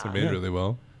movies. Yeah. They're made Yeah. really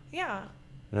well. Yeah.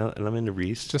 And I'm into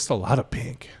Reese. Just a lot of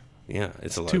pink. Yeah,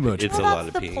 it's a lot. too of, much It's Well, a lot that's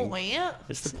of the pink. point.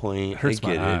 It's the point. Hurts I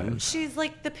get my it. eyes. She's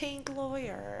like the pink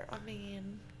lawyer. I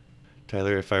mean,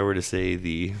 Tyler, if I were to say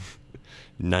the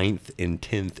 9th and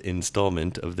 10th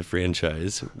installment of the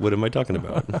franchise, what am I talking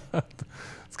about?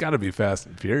 It's got to be Fast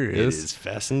and It Furious. is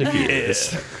Fast and the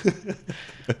Furious.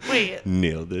 wait.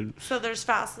 Nailed it. So there's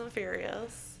Fast and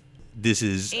Furious, This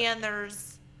is and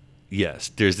there's yes.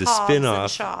 There's the Hobbs and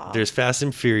spin-off. Shaw. There's Fast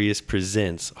and Furious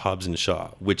presents Hobbs and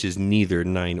Shaw, which is neither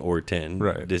 9 or 10,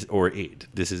 Right. or 8.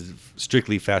 This is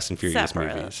strictly Fast and Furious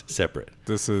Separate. movies, separate.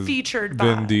 This is Featured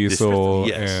Vin by- This- Diesel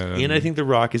yes, and, and I think The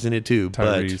Rock is in it too,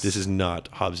 but Tyrese. this is not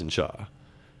Hobbs and Shaw.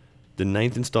 The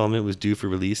 9th installment was due for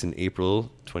release in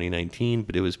April 2019,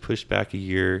 but it was pushed back a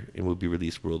year and will be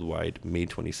released worldwide May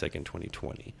 22nd,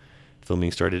 2020.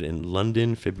 Filming started in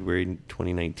London February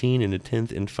 2019, and the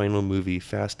 10th and final movie,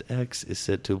 Fast X, is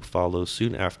set to follow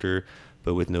soon after,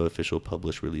 but with no official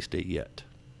published release date yet.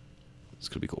 It's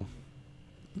going to be cool.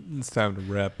 it's time to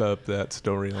wrap up that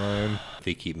storyline. If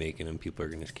they keep making them, people are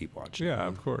going to keep watching. Yeah, them.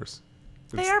 of course.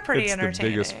 They are pretty it's the biggest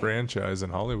entertaining. franchise in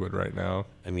Hollywood right now.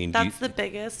 I mean, that's the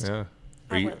biggest. Yeah.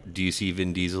 do you see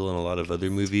Vin Diesel in a lot of other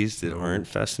movies that No. aren't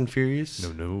Fast and Furious?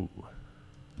 No.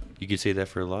 You could say that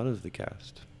for a lot of the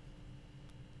cast.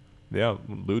 Yeah,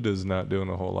 Luda's not doing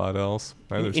a whole lot else.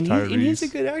 Neither's And Tyrese. he's a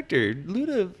good actor.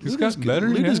 Luda's gotten better,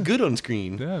 Luda's yeah. good on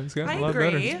screen. Yeah, he's gotten I a lot agree.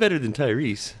 better. He's better than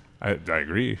Tyrese. I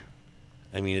agree.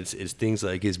 I mean, it's things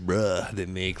like his bruh that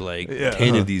make like Yeah.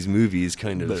 10 of these movies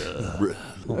kind of bruh.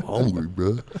 I'm hungry,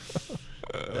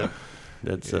 bruh.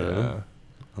 That's Yeah.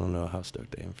 I don't know how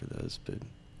stoked I am for those, but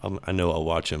I know I'll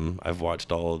watch them. I've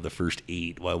watched all of the first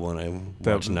 8. Why won't I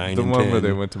watch 9 the and one 10? where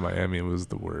they went to Miami was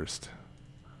the worst.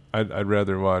 I'd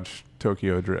rather watch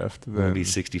Tokyo Drift I'm than gonna be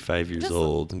 65 years Just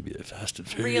old and be a Fast and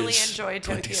Furious. Really enjoyed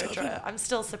Tokyo 27. Drift. I'm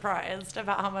still surprised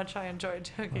about how much I enjoyed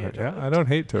Tokyo Drift. Yeah, I don't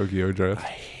hate Tokyo Drift. I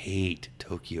hate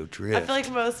Tokyo Drift. I feel like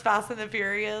most Fast and the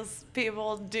Furious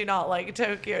people do not like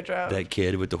Tokyo Drift. that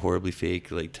kid with the horribly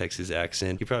fake like Texas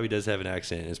accent. He probably does have an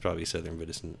accent. It's probably Southern, but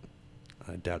it's.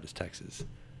 I doubt it's Texas.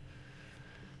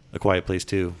 A Quiet Place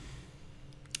 2.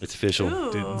 It's official.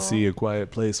 Ooh. Didn't see A Quiet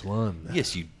Place 1.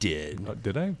 Yes, you did.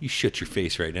 Did I? You shut your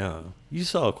face right now. You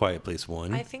saw A Quiet Place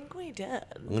 1. I think we did.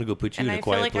 I'm gonna go put you And in I a feel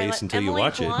quiet like I place let until you Emily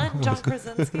watch Blunt, John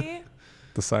Krasinski.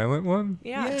 The silent one?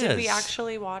 Yeah. Did we Yes.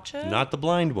 actually watch it? it. Not the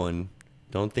blind one.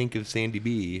 Don't think of Sandy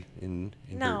B. In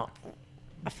No.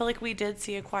 I feel like we did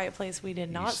see A Quiet Place. We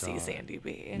did not saw see it. Sandy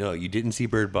B. No, you didn't see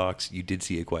Bird Box. You did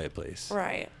see A Quiet Place.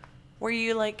 Right. Where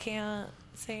you like can't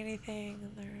say anything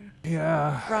and they're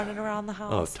Yeah. running around the Oh,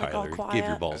 house like all Tyler, quiet. give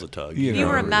your balls a tug. You You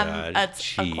know remember that.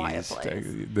 it's A Quiet Jeez.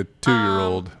 Place. The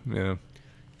 2-year-old. Yeah.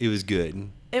 It was good.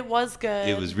 It was good.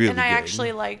 It was really And I good.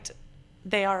 actually liked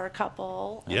they are a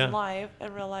couple Yeah. in life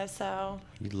in real life, so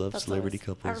You love that's celebrity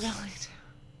what I couples. really do.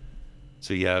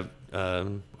 So yeah,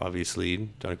 obviously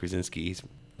John Krasinski. He's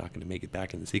not going to make it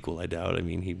back in the sequel. I doubt. I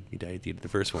mean, he died at the end of the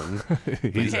first one.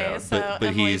 He's Okay, out. so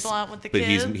Emily Blunt with the but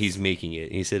kids. he's making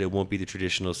it. He said it won't be the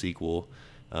traditional sequel.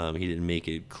 He didn't make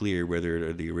it clear whether it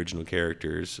are the original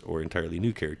characters or entirely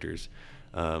new characters.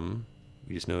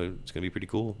 We just know it's going to be pretty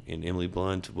cool. And Emily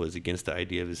Blunt was against the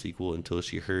idea of a sequel until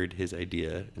she heard his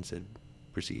idea and said,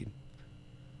 proceed.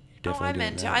 You're I'm doing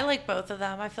into. that. I like both of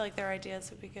them. I feel like their ideas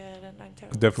would be good, and I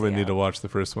totally Definitely see need it. to watch the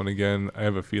first one again. I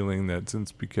have a feeling that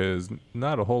because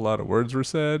not a whole lot of words were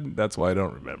said, that's why I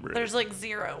don't remember There's it. like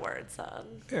 0 words said.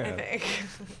 I Yeah. think.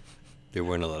 There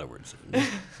weren't a lot of words.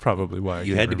 Probably why I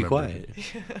You can't had to be remember quiet.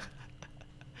 it.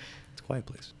 It's a quiet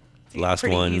place. It's a Last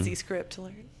pretty one. easy script to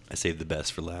learn. I saved the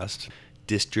best for last.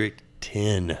 District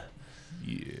 10.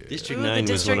 Yeah. District Ooh, the 9 was one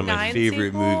District of my 9 favorite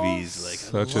sequel? movies. Like,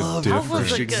 Such I a love different That was a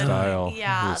District good 9. style.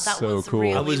 Yeah, It was that so was cool.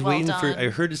 really I was well waiting done. for. I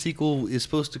heard a sequel is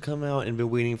supposed to come out, and been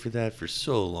waiting for that for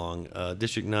so long.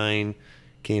 District 9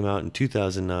 came out in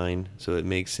 2009, so it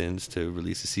makes sense to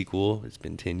release a sequel. It's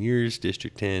been 10 years.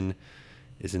 District 10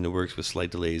 is in the works with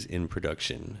slight delays in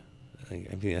production. I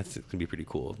think that's gonna be pretty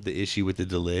cool. The issue with the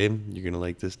delay, you're gonna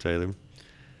like this, Tyler.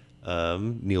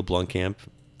 Neil Blomkamp,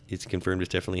 it's confirmed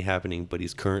it's definitely happening, but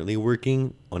he's currently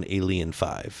working on Alien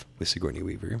 5 with Sigourney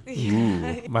Weaver.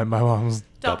 Ooh, my mom's.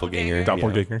 Doppelganger.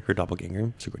 Doppelganger. Yeah, her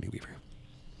doppelganger, Sigourney Weaver.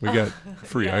 We got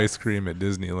free Yes. ice cream at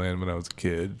Disneyland when I was a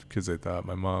kid because they thought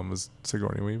my mom was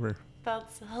Sigourney Weaver.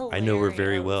 That's hilarious. I know her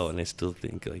very well, and I still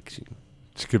think like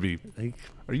She could be. like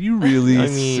Are you really I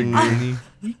mean, Sigourney?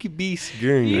 you could be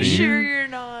Sigourney. You Are sure you- you're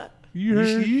not? You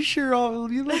heard?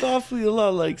 You look awfully a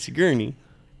lot like Sigourney.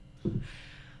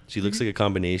 She looks like a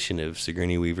combination of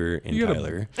Sigourney Weaver and You got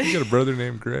Tyler. you got a brother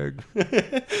named Greg.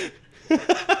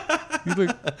 you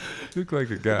look like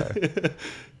a guy.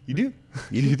 You do.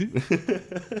 You do.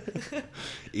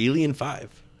 Alien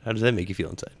 5. How does that make you feel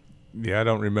inside? Yeah, I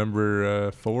don't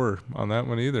remember 4 on that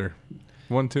one either.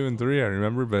 1, 2, and 3 I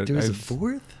remember, but There was I- a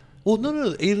 4th? Well,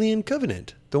 no. Alien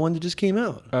Covenant. The one that just came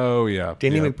out. Oh yeah,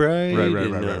 Danny yeah. McBride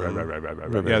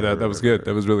Right. and, Yeah, that was good.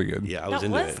 That was really good. Yeah, I That was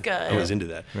into was that. good. I was into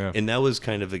that. Yeah. And that was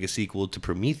kind of like a sequel to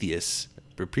Prometheus.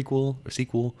 A prequel, a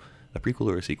sequel, a prequel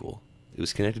or a sequel. It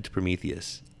was connected to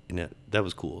Prometheus. And that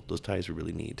was cool. Those ties were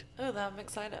really neat. Oh, I'm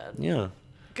excited. Yeah.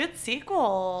 Good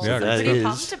sequel. Yeah, I'm good pretty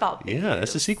sequel. pumped about these. Yeah,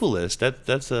 that's a sequel list.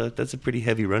 That's a pretty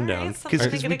heavy rundown. something to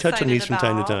Because get we touch on these from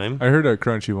excited time to about. time. I heard a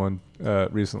crunchy one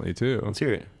recently too. Let's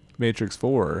hear it. Matrix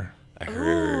 4. I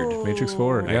heard. Ooh, Matrix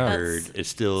 4, I yeah. heard. It's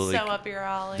still so like up your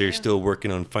alley. they're still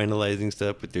working on finalizing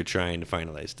stuff, but they're trying to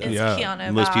finalize stuff. Is Yeah.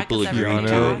 Keanu Most back? people Is agree everybody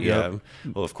to it. back? Yeah. Yep.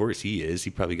 Well, of course he is.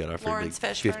 He probably got offered Lawrence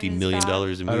like Fishburne $50 is million back. a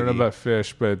movie. I don't know about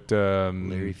Fish, but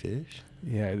Larry Fish.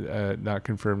 yeah, not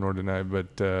confirmed nor denied.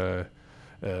 But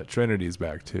Trinity's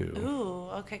back too. Ooh,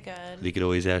 okay, good. They could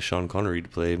always ask Sean Connery to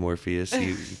play Morpheus.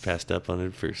 He passed up on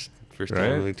it first Right.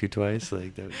 time, like twice.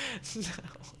 Like that.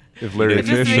 If Larry It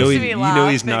just Fish, makes he- me you laugh know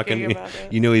he's not thinking gonna. about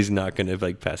it. You know he's not gonna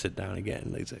like pass it down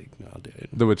again. He's like, no, I'll do it.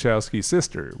 the Wachowski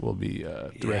sister will be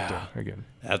directing Yeah. again.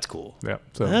 That's cool. Yeah,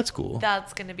 so That's cool.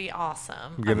 That's gonna be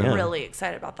awesome. I'm gonna- really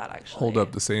excited about that. Actually, hold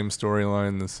up the same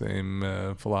storyline, the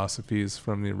same philosophies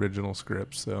from the original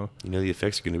script. So You know the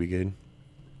effects are gonna be good.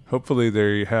 hopefully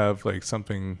they have like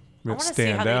something wanna that see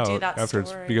stand how they do out that after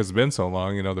story. because it's been so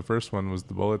long. You know, the first one was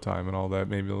the bullet time and all that.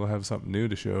 Maybe they'll have something new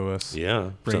to show us.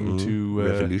 Yeah, bring something to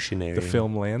revolutionary. the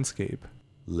film landscape.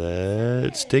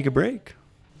 Let's take a break.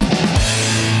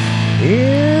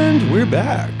 And we're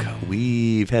back.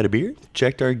 We've had a beer,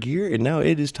 checked our gear, and now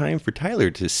it is time for Tyler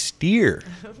to steer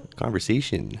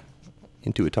conversation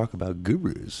into a talk about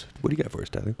gurus. What do you got for us,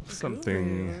 Tyler?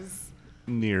 Something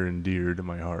near and dear to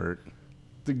my heart.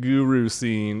 The guru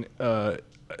scene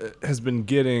has been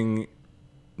getting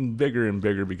bigger and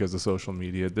bigger because of social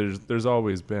media. There's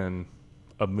always been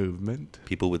a movement.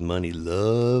 People with money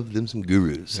love them some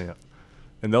gurus. Yeah.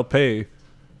 And they'll pay,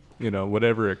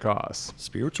 whatever it costs.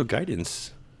 Spiritual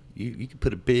guidance. You could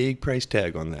put a big price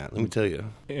tag on that, let me tell you.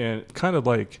 And kind of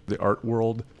like the art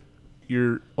world,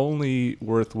 you're only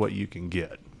worth what you can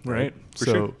get, right? For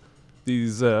so sure.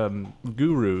 these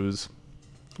gurus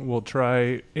will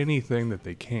try anything that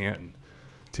they can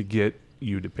to get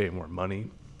you to pay more money,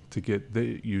 to get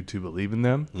you to believe in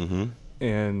them,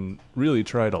 and really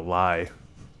try to lie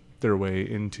their way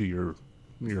into your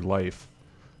life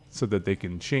so that they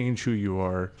can change who you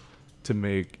are to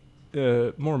make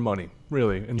more money,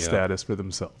 really, and Yeah. status for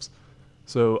themselves.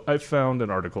 So I found an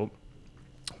article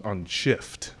on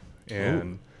Shift,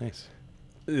 and Nice.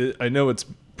 I know it's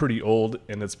pretty old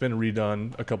and it's been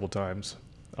redone a couple times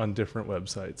on different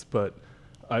websites, but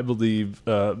I believe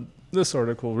this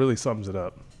article really sums it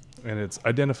up, and it's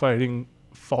identifying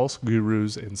false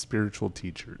gurus and spiritual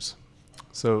teachers.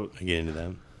 So I get into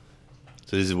that.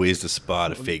 So this is ways to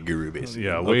spot a fake guru, basically.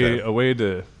 yeah, Okay. a way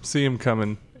to see them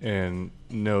coming and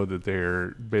know that they're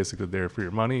basically there for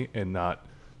your money and not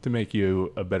to make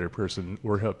you a better person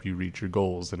or help you reach your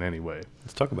goals in any way.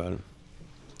 Let's talk about it.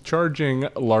 charging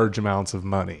large amounts of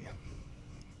money.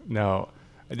 Now,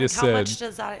 I just How said much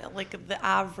does that, like, the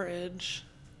average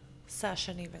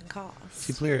session even cost?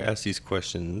 See, Blair asks these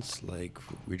questions like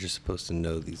we're just supposed to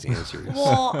know these answers.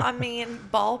 Well, I mean,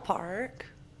 ballpark.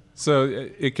 so.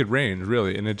 It could range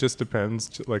really, and it just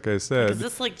depends. Like I said, Is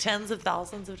this like tens of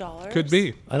thousands of dollars? could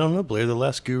be. I don't know, Blair. The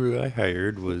last guru I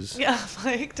hired was Yeah,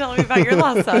 like, tell me about your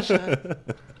last session.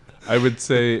 I would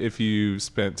say if you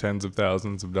spent tens of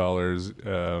thousands of dollars,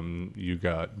 you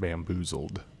got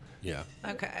bamboozled. yeah.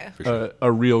 Okay. For sure.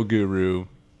 A real guru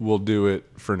will do it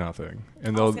for nothing,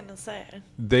 and I was going to say.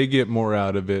 they get more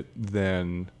out of it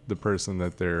than the person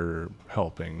that they're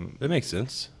helping. That makes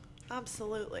sense.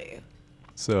 Absolutely.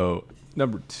 So,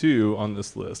 number 2 on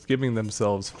this list, giving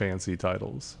themselves fancy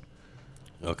titles.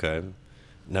 Okay.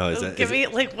 Now is that Give is, me,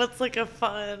 it, like, what's like a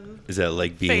fun, is that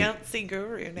like being fancy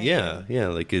guru name? yeah,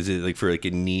 like is it like for like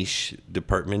a niche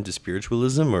department to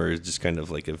spiritualism, or is it just kind of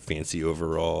like a fancy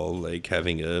overall, like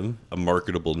having a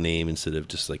marketable name instead of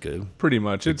just like a Pretty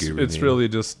much. It's guru name. really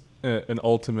just an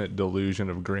ultimate delusion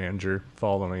of grandeur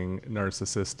following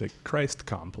narcissistic Christ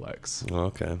complex. oh,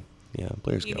 okay. Yeah,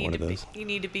 Blair's You got need one to of be, those. you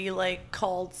need to be like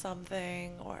called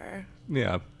something or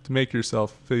Yeah, to make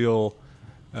yourself feel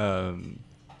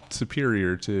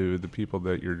superior to the people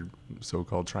that you're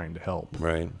so-called trying to help.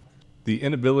 Right. The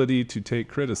inability to take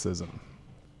criticism.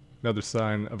 Another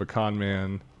sign of a con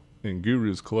man in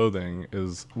guru's clothing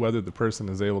is whether the person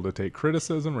is able to take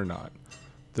criticism or not.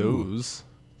 Those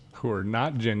who are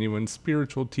not genuine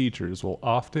spiritual teachers will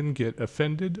often get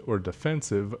offended or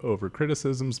defensive over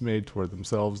criticisms made toward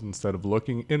themselves instead of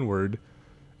looking inward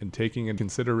and taking into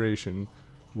consideration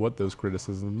what those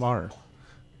criticisms are.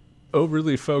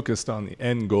 Overly focused on the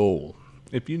end goal.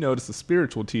 If you notice a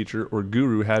spiritual teacher or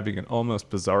guru having an almost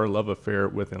bizarre love affair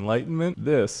with enlightenment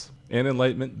this and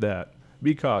enlightenment that,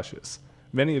 be cautious.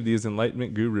 Many of these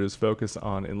enlightenment gurus focus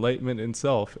on enlightenment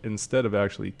itself instead of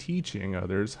actually teaching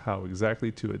others how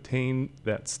exactly to attain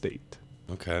that state.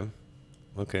 Okay.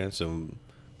 So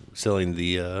selling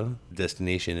the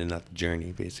destination and not the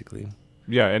journey, basically.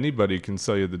 Yeah, anybody can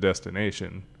sell you the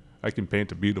destination. I can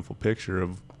paint a beautiful picture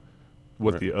of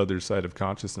what Right. the other side of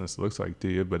consciousness looks like to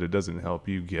you, but it doesn't help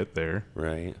you get there.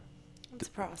 Right. it's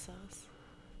a process.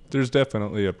 There's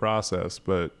definitely a process,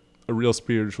 but a real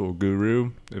spiritual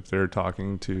guru, if they're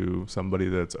talking to somebody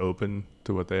that's open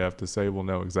to what they have to say, will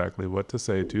know exactly what to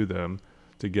say to them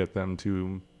to get them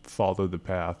to follow the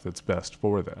path that's best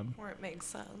for them. Where it makes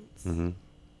sense. Mm-hmm.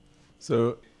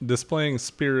 So, displaying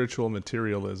spiritual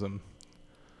materialism.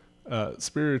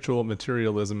 Spiritual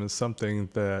materialism is something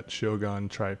that Shogun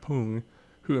Traipung,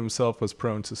 who himself was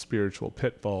prone to spiritual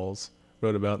pitfalls,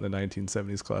 wrote about in the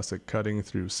 1970s classic Cutting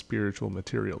Through Spiritual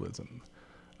Materialism,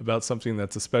 about something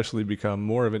that's especially become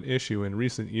more of an issue in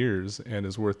recent years and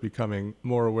is worth becoming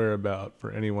more aware about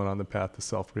for anyone on the path to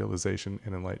self-realization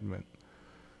and enlightenment.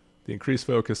 The increased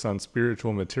focus on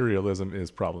spiritual materialism is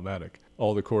problematic.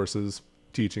 All the courses,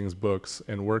 teachings, books,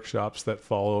 and workshops that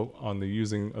follow on the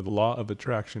using of the law of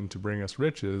attraction to bring us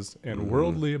riches and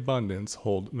worldly abundance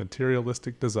hold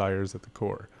materialistic desires at the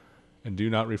core and do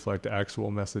not reflect actual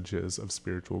messages of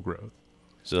spiritual growth.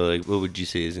 So, like, what would you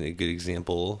say is a good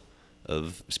example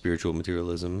of spiritual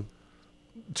materialism?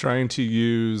 Trying to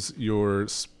use your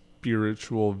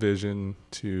spiritual vision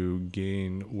to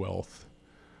gain wealth.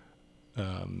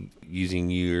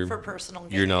 Using your For personal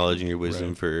gain. your knowledge and your wisdom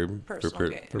Right. for Personal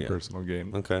gain. For yeah. personal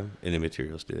gain. Okay, in a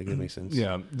material state, that makes sense.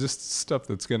 Yeah, just stuff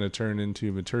that's going to turn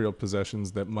into material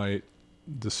possessions that might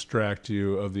distract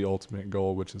you of the ultimate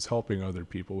goal, which is helping other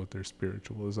people with their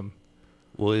spiritualism.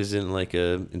 Well, isn't like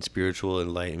a in spiritual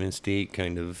enlightenment state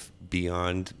kind of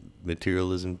beyond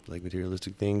materialism, like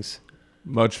materialistic things?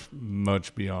 Much,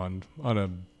 much beyond, on a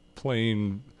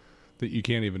plane that you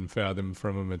can't even fathom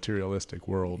from a materialistic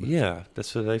world. Yeah,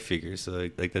 that's what I figure. So,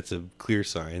 like that's a clear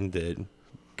sign that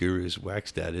guru's whack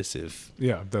status. If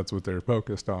Yeah, that's what they're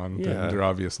focused on. Yeah. And they're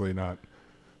obviously not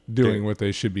doing They're- what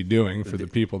they should be doing for the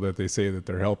people that they say that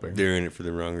they're helping. they're in it for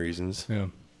the wrong reasons, Yeah.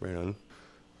 right on.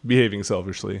 Behaving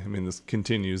selfishly. I mean, this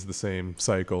continues the same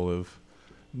cycle of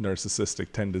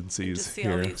narcissistic tendencies Just see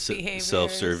all here. these behaviors.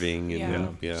 Self-serving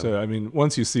and yeah. So, I mean,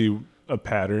 once you see a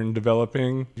pattern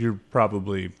developing, you're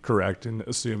probably correct in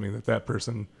assuming that that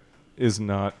person is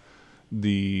not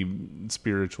the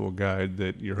spiritual guide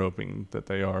that you're hoping that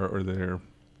they are or they're,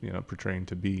 portraying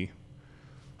to be.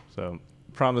 So,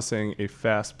 promising a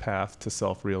fast path to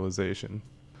self-realization.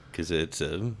 because it's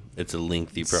a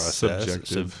lengthy process.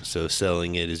 Subjective. So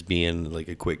selling it as being like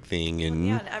a quick thing, and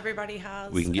Yeah, and everybody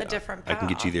has we can get a different I path. can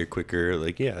get you there quicker.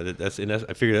 Like that's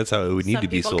I figure that's how it would need Some to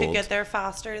be people sold. could get there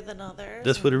faster than others.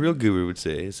 That's what a real guru would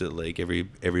say. Is that like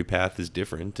every path is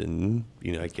different, and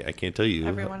I can't tell you.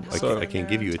 Everyone has I their can't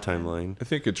give own you a time. timeline. I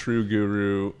think a true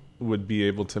guru would be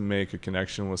able to make a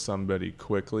connection with somebody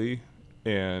quickly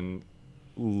and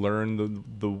learn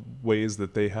the ways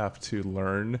that they have to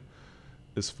learn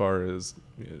as far as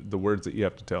the words that you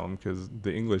have to tell them, because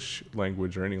the English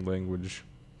language, or any language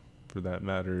for that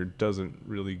matter, doesn't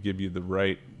really give you the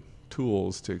right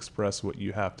tools to express what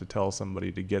you have to tell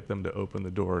somebody to get them to open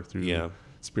the door through Yeah.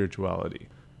 spirituality.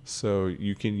 So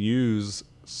you can use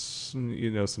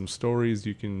some stories,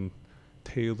 you can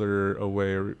tailor a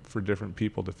way for different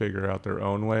people to figure out their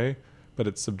own way, but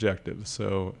it's subjective.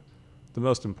 So the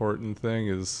most important thing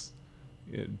is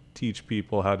teach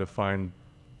people how to find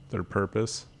their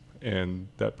purpose, and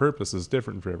that purpose is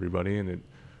different for everybody, and it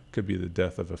could be the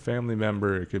death of a family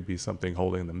member, it could be something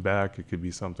holding them back, it could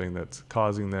be something that's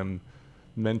causing them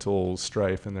mental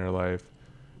strife in their life,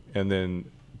 and then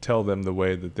tell them the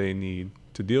way that they need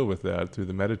to deal with that through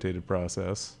the meditative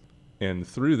process, and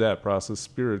through that process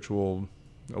spiritual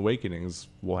awakenings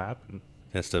will happen.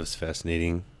 That stuff's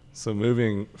fascinating. So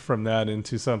moving from that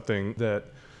into something that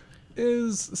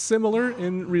is similar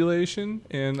in relation,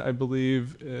 and I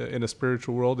believe in a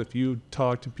spiritual world, if you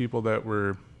talk to people that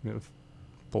were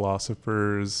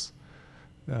philosophers,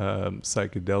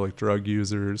 psychedelic drug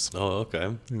users, Oh,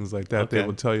 okay. things like that, they Okay.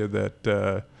 will tell you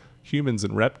that humans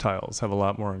and reptiles have a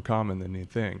lot more in common than you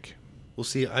think. Well,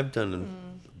 see, I've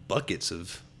done buckets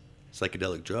of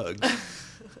psychedelic drugs.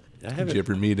 Did you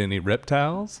ever meet any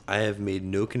reptiles? I have made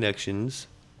no connections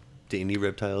to any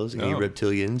reptiles, any Oh.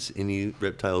 reptilians, any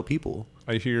reptile people.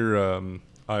 I hear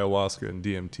ayahuasca and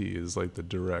DMT is like the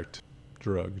direct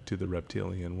drug to the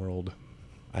reptilian world.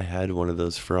 I had one of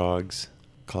those frogs,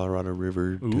 Colorado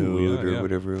River toad or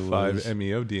whatever it was.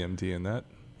 5-MeO DMT in that.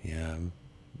 Yeah,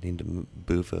 named him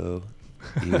Bufo.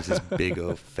 He was this big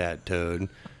old fat toad,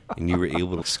 and you were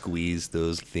able to squeeze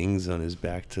those things on his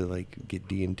back to like get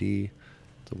DMT.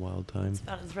 It's a wild time.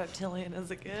 About as reptilian as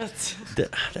it gets.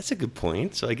 That's a good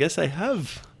point. So I guess I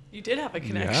have. You did have a Yeah.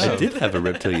 connection. I did have a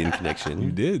reptilian connection.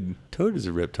 You did. Toad is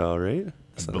a reptile, right?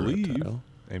 It's I not a believe. reptile.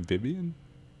 Amphibian?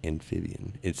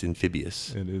 Amphibian. It's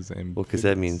amphibious. It is amphibious. Well, because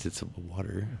that means it's a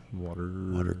water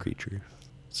water creature.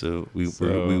 So we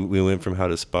So- we went from how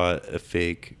to spot a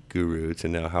fake guru to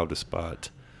now how to spot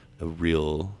a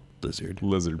real lizard.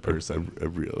 Lizard person. A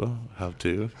real how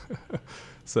to.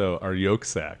 So our yolk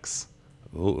sacs,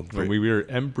 Oh, when we were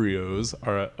embryos,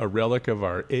 are a relic of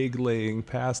our egg-laying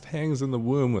past, hangs in the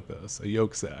womb with us, a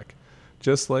yolk sac.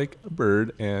 Just like a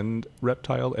bird and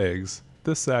reptile eggs,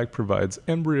 this sac provides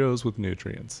embryos with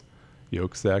nutrients.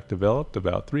 Yolk sac developed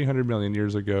about 300 million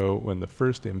years ago when the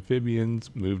first amphibians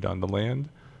moved onto land.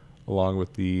 Along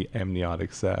with the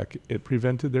amniotic sac, it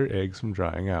prevented their eggs from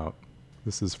drying out.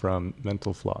 This is from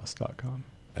mentalfloss.com.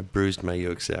 I bruised my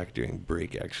yolk sac during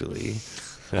break. Actually,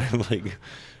 I'm like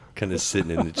kind of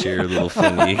sitting in the chair a little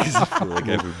funny because I feel like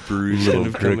I have a bruise kind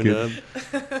of coming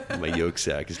up. My yolk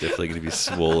sac is definitely going to be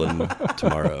swollen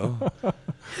tomorrow.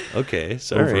 Okay,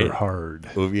 so all Over right. hard.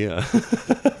 Oh yeah.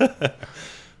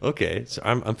 Okay, so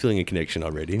I'm feeling a connection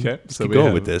already. Okay, Let's so keep we going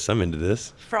have- with this. I'm into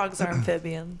this. Frogs are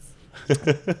amphibians.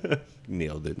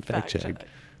 Nailed it. Fact check. check. Way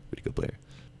to go, Blair.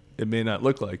 It may not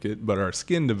look like it, but our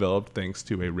skin developed thanks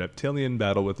to a reptilian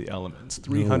battle with the elements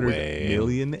 300 way.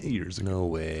 million years ago. No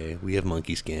way. We have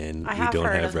monkey skin. I We have don't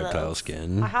heard have of reptile those.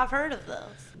 skin. I have heard of those.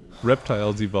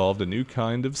 Reptiles evolved a new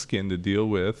kind of skin to deal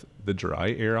with the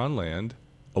dry air on land,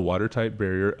 a watertight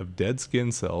barrier of dead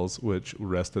skin cells which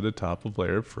rested atop a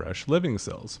layer of fresh living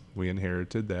cells. We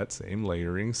inherited that same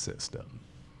layering system.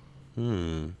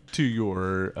 To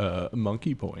your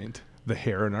monkey point, the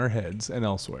hair in our heads and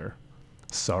elsewhere.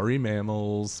 Sorry,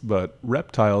 mammals, but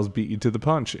reptiles beat you to the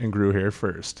punch and grew hair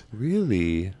first.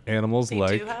 Really? Animals They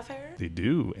like do have hair? They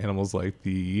do. Animals like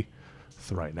the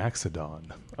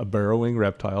Thrinaxodon, a burrowing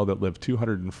reptile that lived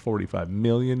 245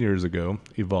 million years ago,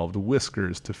 evolved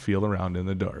whiskers to feel around in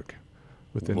the dark.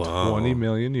 Within Wow. 20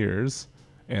 million years,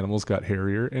 animals got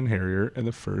hairier and hairier, and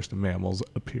the first mammals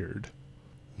appeared.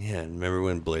 Yeah, and remember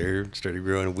when Blair started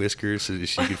growing whiskers so that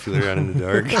she could feel around in the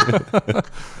dark?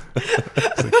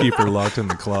 So keep her locked in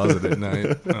the closet at night.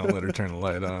 I don't let her turn the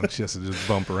light on. She has to just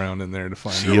bump around in there to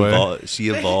find her way. She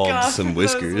evolved God, some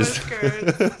those whiskers.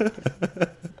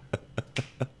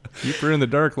 Keep her in the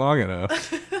dark long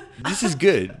enough. This is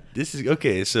good. This is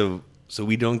okay. So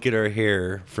we don't get our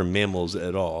hair from mammals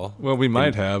at all. Well, we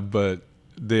might have, but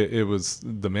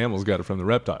the mammals got it from the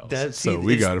reptiles. That- so see,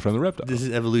 we it's- got it from the reptiles. This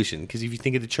is evolution, because if you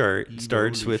think of the chart, it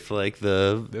starts with like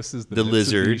the This is the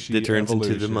lizard Mitsubishi that turns into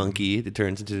the evolution. monkey, that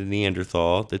turns into the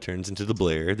Neanderthal, that turns into the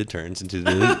Blair, that turns into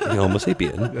the Homo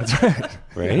sapien. That's right.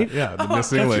 Right? Yeah, the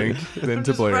missing link, then to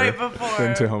Just Blair, right before.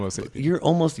 then to Homo sapien.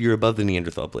 You're above the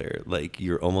Neanderthal Blair. Like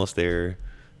you're almost there.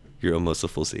 You're almost a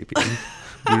full sapien.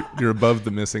 You're above the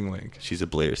missing link, She's a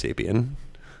Blair sapien.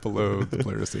 below the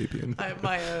Blair sapien. I'm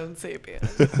my own sapien.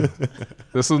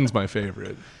 This one's my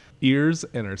favorite. Ears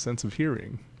and our sense of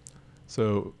hearing.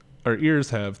 So our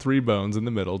ears have 3 bones in the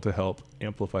middle to help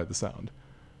amplify the sound.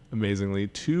 Amazingly,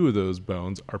 2 of those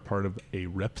bones are part of a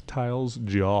reptile's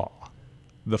jaw.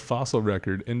 The fossil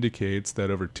record indicates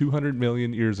that over 200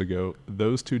 million years ago,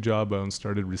 those 2 jaw bones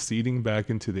started receding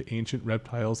back into the ancient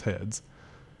reptiles' heads.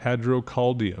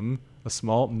 Hadrocaldium, a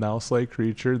small mouse-like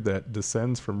creature that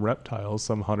descends from reptiles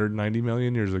some 190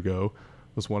 million years ago,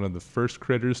 was one of the first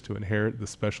critters to inherit the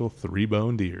special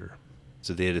 3-boned ear.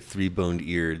 So they had a 3-boned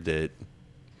ear that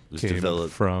was Came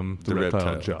developed from the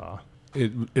reptile reptile. jaw.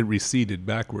 It receded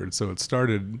backwards, so it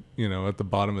started, at the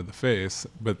bottom of the face,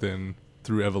 but then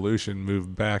through evolution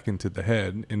moved back into the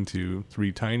head into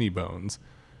 3 tiny bones,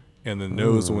 and the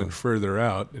nose went further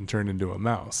out and turned into a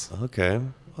mouse.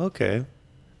 Okay.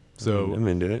 So I'm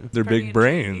into it. they're Pretty big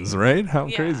brains, right? How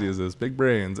Yeah. crazy is this? Big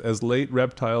brains. As late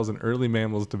reptiles and early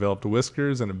mammals developed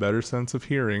whiskers and a better sense of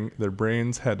hearing, their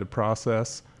brains had to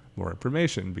process more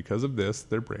information. Because of this,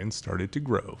 their brains started to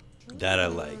grow. That I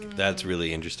like. That's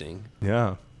really interesting.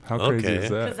 Yeah. How crazy Okay. is Because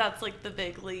that? that's like the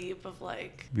big leap of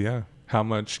like Yeah. How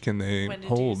much can they When did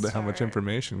you hold? How much start?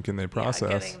 information can they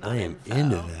process? getting that I am info.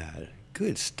 into that.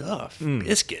 Good stuff.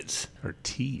 Biscuits. Or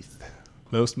teeth.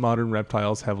 Most modern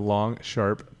reptiles have long,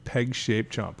 sharp,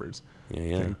 peg-shaped chompers.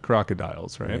 Yeah. Think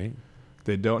crocodiles, right? Right.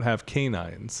 They don't have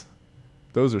canines.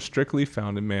 Those are strictly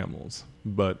found in mammals,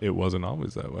 but it wasn't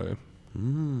always that way.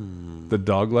 The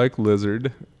dog-like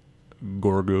lizard,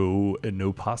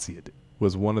 Gorgonopsiid,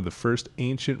 was one of the first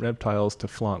ancient reptiles to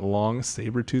flaunt long,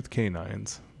 saber-toothed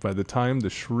canines. By the time the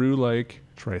shrew-like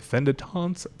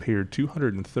Trithendonts appeared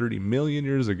 230 million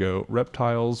years ago,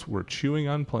 reptiles were chewing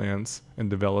on plants and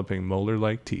developing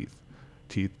molar-like teeth.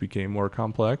 Teeth became more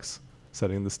complex,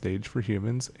 setting the stage for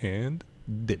humans and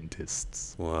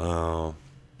dentists. Wow.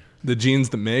 The genes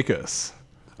that make us.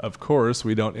 Of course,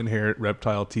 we don't inherit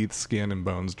reptile teeth, skin, and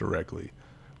bones directly.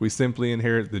 We simply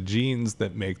inherit the genes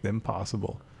that make them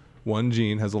possible. One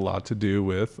gene has a lot to do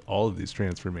with all of these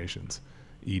transformations.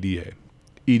 EDA.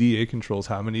 EDA controls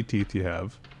how many teeth you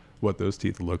have, what those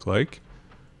teeth look like,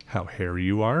 how hairy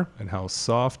you are, and how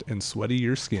soft and sweaty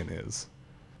your skin is.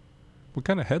 What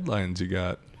kind of headlines you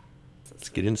got? Let's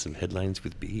get in some headlines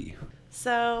with B.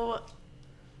 So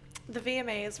the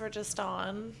VMAs were just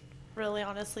on. Really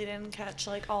honestly didn't catch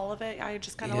like all of it. I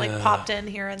just kind of like Yeah. popped in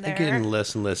here and I'm there. getting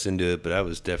less and less into it, but I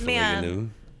was definitely Man, into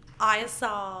I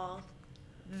saw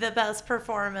the best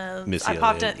performance. Missy I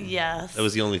popped Elliott. in, yes. That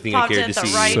was the only thing I Popped cared in to at the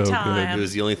see. right So good. time. It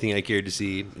was the only thing I cared to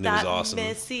see, and it that was awesome.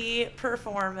 Missy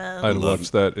performance. I love-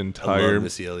 watched that I entire. love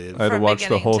Missy Elliott. I had to From watch the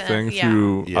beginning whole to- thing yeah.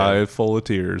 through Yeah. eye full of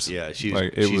tears. Yeah, she's-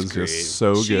 like it she's was great. just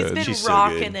so She's good. been She's so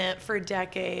rocking good. it for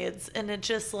decades, and it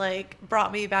just like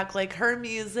brought me back. Like her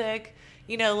music,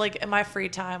 like in my free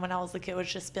time when I was a kid, would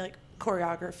just be like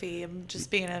choreoreachy and just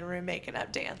being in a room making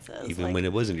up dances. Even like, when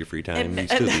it wasn't your free time, and- you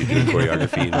still be doing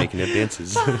choreography and making up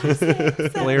dances.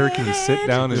 Blair, can you sit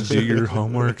down and do your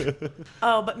homework?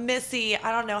 Oh, but Missy,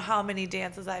 I don't know how many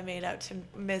dances I made up to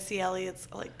Missy Elliott's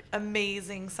like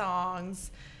amazing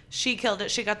songs. She killed it.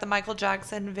 She got the Michael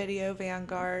Jackson Video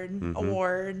Vanguard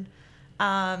Award.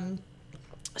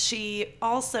 She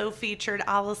also featured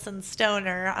Allison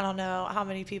Stoner. I don't know how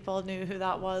many people knew who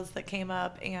that was that came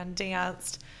up and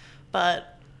danced,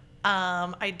 but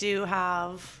I do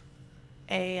have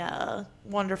a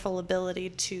wonderful ability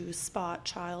to spot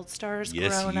child stars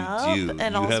Yes, grown you up do. in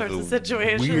You all have sorts a of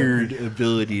situations. Weird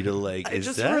ability to like. I is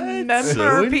just that remember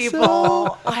so-and-so?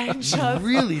 people. I just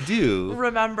really do.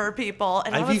 remember people,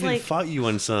 and I I've was even like, fought you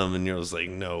on some, and you're just like,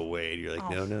 no way. And you're like,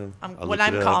 oh, no. I'll when look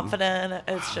I'm it up. confident,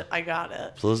 it's just, I got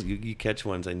it. Plus, you catch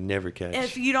ones I never catch.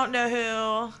 If you don't know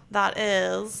who that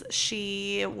is,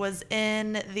 she was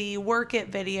in the Work It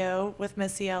video with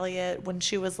Missy Elliott when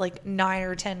she was like 9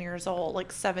 or 10 years old,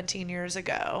 like 17 years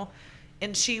ago.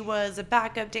 And she was a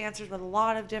backup dancer with a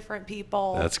lot of different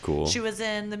people. That's cool. She was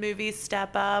in the movie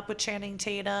Step Up with Channing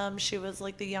Tatum. She was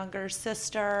like the younger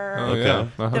sister. Oh, Okay. yeah.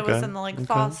 Uh-huh. That was Okay. in the like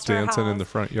foster Dancing in house. the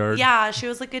front yard. Yeah, she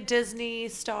was like a Disney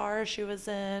star. She was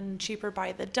in Cheaper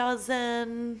by the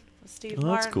Dozen. Steve Oh,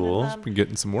 that's Martin cool. and them. Been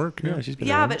getting some work. Yeah, she's been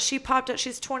Yeah, around. but she popped up.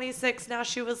 She's 26 now.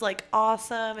 She was like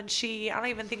awesome, and I don't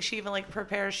even think she even like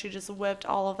prepared. She just whipped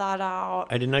all of that out.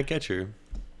 I did not catch her.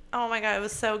 Oh my god, it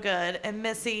was so good. And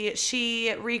Missy,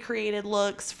 she recreated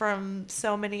looks from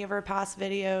so many of her past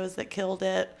videos that killed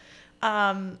it.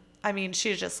 I mean,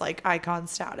 she's just like icon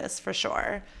status for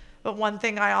sure. But one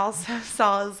thing I also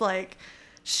saw is like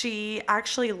she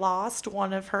actually lost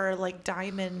one of her like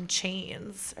diamond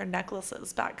chains or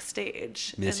necklaces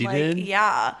backstage. Missy and, like, did?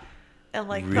 Yeah. And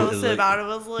like Really? posted about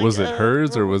it. Was it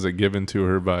hers or was it given to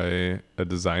her by a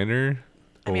designer?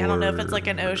 I mean, I don't know if it's Or- like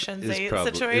an Ocean's It was 8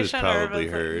 probably- situation it was or probably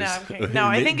if hers. it's no, I'm kidding. No,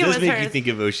 I think it was does make hers. you think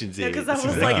of Ocean's 8. Because I was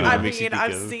That's like, exactly I what it makes you mean, think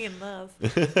I've of. seen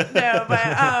this. No, but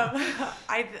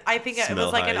I think it Smell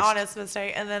was like an heist. honest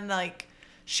mistake. And then like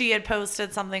she had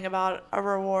posted something about a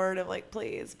reward of like,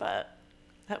 please, but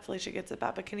hopefully she gets it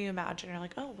back. But can you imagine? You're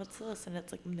like, oh, what's this? And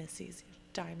it's like Missy's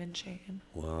diamond chain.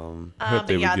 Well, hope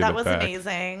they But would yeah, give that it was back.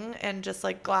 amazing. And just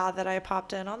like glad that I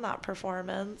popped in on that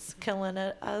performance, killing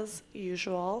it as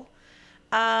usual.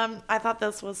 I thought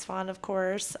this was fun, of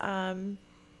course.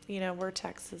 We're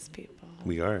Texas people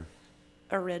we are.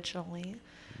 originally.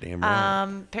 Damn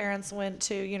right. Parents went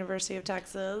to University of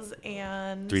Texas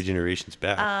and 3 generations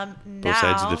back. now, Both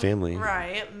sides of the family.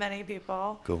 Right, many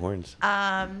people. Go Horns.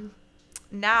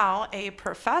 Now a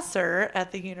professor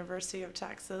at the University of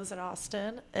Texas at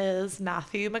Austin is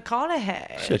Matthew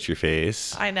McConaughey. Shut your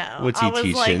face. I know. What's I he was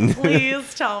teaching? like,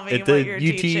 please tell me At what the you're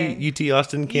teaching. UT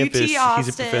Austin campus, he's a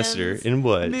professor. Austin's In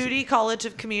what? Moody College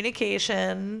of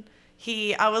Communication.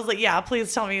 I was like, yeah,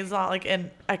 please tell me he's not like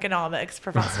an economics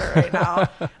professor right now.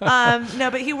 No,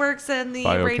 but he works in the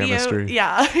radio. Biochemistry.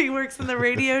 Yeah, he works in the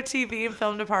radio, TV, and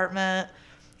film department.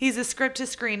 He's a script to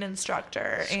screen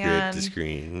instructor. Script to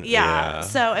screen. Yeah,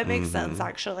 so it makes sense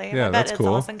actually. Yeah, I bet that's it's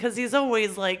cool. awesome because he's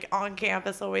always like on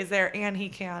campus, always there, and he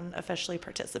can officially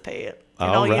participate in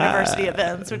All all university right.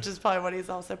 events, which is probably what he's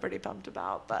also pretty pumped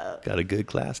about. But Got a good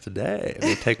class today. I'm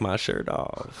going to take my shirt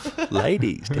off.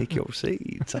 Ladies, take your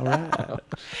seats. All right.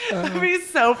 it'd be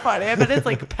so funny. I bet it's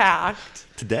like packed.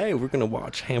 Today, we're going to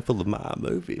watch a handful of my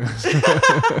movies.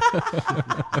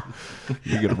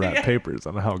 You're gonna write papers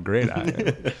on how great I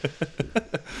am.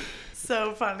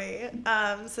 So funny.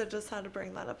 So just had to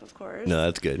bring that up, of course. No,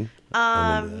 that's good.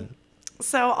 I'm into that.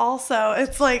 So also,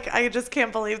 it's like I just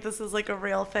can't believe this is like a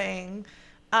real thing.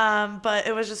 But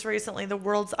it was just recently the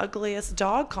world's ugliest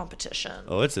dog competition.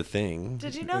 Oh, it's a thing.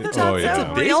 Did you know that Oh, that's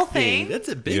yeah. a Big real thing? That's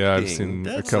a big Yeah, thing. I've seen a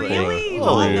That's couple of Really? You real-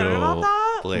 all know about that?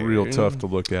 Blair, Real tough to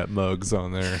look at mugs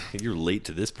on there. You're late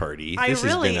to this party. I This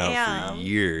really has been out am. for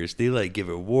years. They like give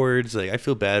awards. Like I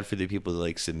feel bad for the people that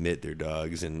like submit their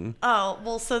dogs and Oh,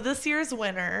 well, so this year's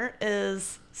winner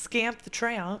is Scamp the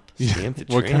Tramp. Stamp the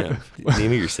What kind Tramp.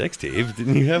 Name of your sex tape.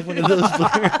 Didn't you have one of those?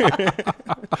 Blair?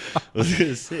 I was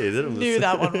gonna say that. Almost Knew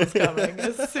that one was coming.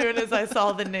 As soon as I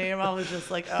saw the name, I was just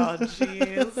like, oh,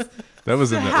 jeez. That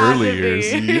was in the Had early to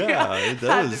years. be. Yeah, Had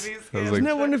that to was. be was Scamp like- Isn't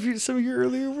that one of some of your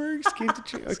earlier works? Scamp the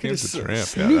Tramp. I Scamp could've the s-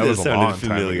 Tramp, yeah, knew that was a sounded long time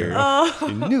familiar. ago.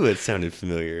 I knew it sounded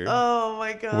familiar. Oh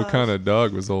my god. What kind of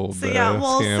dog was old? So yeah,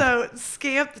 well, Scamp? so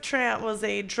Scamp the Tramp was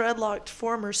a dreadlocked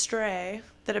former stray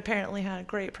that apparently had a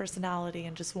great personality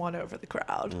and just won over the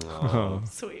crowd.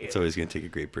 Sweet. It's always gonna take a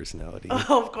great personality.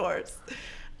 Of course.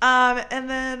 And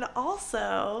then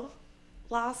also,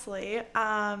 lastly,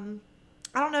 I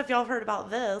don't know if y'all have heard about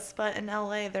this, but in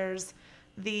LA there's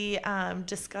the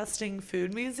Disgusting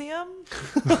Food Museum.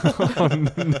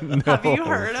 Have you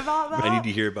heard about that? I need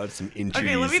to hear about some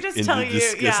entries let me just in tell the you,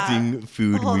 disgusting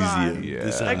food Hold on. museum. Yeah.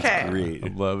 This sounds Okay. great. I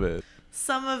love it.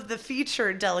 Some of the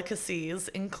featured delicacies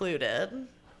included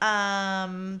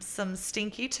some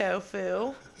stinky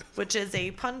tofu, which is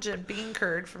a pungent bean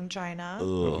curd from China.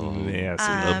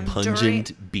 Nasty. A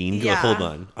pungent bean. yeah. Hold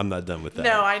on, I'm not done with that.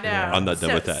 No, I know. I'm not done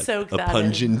So- with that. soak A that in.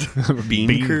 pungent bean,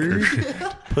 Bean curd.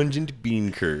 Pungent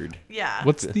bean curd. Yeah.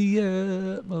 What's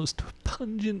the most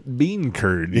pungent bean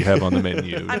curd you have on the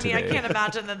menu I mean, today? I can't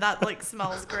imagine that like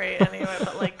smells great anyway,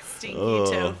 but like stinky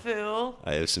tofu.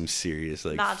 I have some serious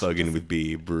like Not fucking just- with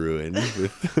bee brewing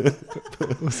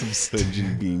with some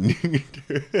pungent bean.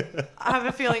 I have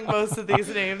a feeling most of these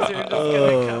names are just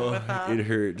gonna come with that. It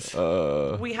hurts.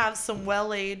 We have some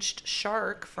well-aged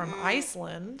shark from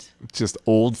Iceland. Just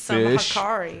old Some fish.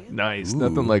 hakari. Nice.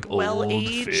 Nothing like old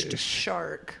Well-aged fish.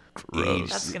 shark. Gross.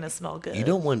 That's gonna smell good. You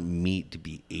don't want meat to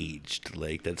be aged.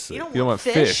 Like that's You like don't want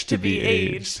fish to be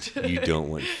aged. aged. you don't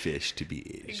want fish to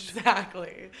be aged.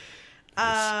 Exactly.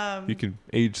 You can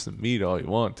age some meat all you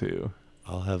want to.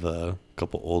 I'll have a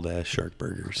couple old ass shark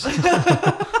burgers.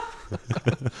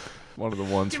 One of the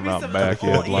ones Give from me out some back of you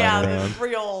the had old, lying yeah, around. the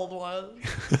real old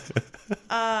ones.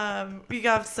 You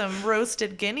got some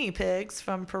roasted guinea pigs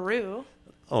from Peru.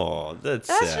 Oh, that's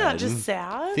That's sad. not just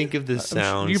sad. Think of the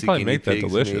sounds. You that probably guinea make that pigs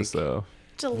delicious make. though.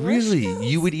 Delicious. Really?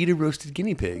 You would eat a roasted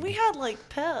guinea pig? We had like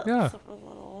pets. Yeah. Of a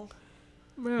little.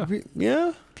 Yeah,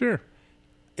 Yeah. sure.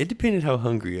 It depended how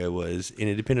hungry I was, and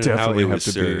it depended on Definitely how it have was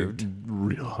to served. be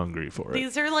real hungry for it.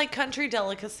 These are like country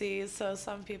delicacies, so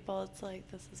some people it's like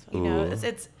this is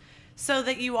it's so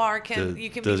that you can be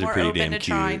Those are more pretty open damn to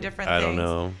trying cute. different I things. don't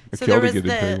know. So I there killed a was guinea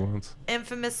pig the once.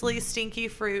 infamously stinky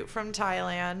fruit from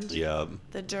Thailand, Yeah.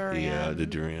 the durian. Yeah, the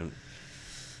durian.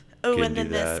 Oh, Couldn't and then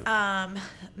do this that.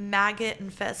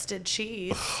 maggot-infested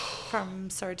cheese from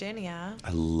Sardinia.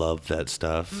 I love that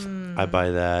stuff. I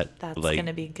buy that. That's like,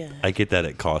 gonna be good. I get that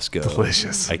at Costco.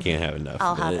 Delicious. I can't have enough.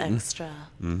 I'll of have it. extra.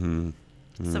 Mm-hmm.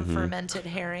 Some fermented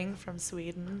herring from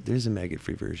Sweden. There's a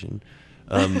maggot-free version.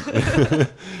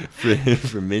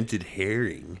 Fermented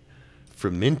herring.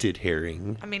 Fermented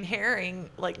herring. I mean, herring,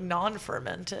 like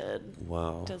non-fermented.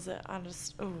 Wow. Does it? I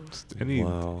just. Ooh.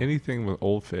 Wow. Anything with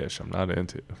old fish, I'm not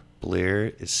into. Blair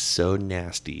is so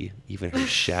nasty. Even her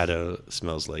shadow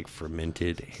smells like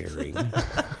fermented herring.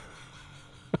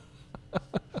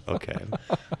 Okay.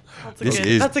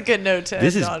 That's a good note to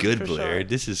This end is on, good, for Blair. sure.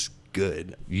 This is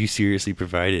good. You seriously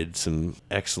provided some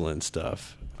excellent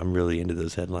stuff. I'm really into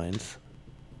those headlines.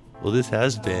 Well, this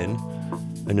has been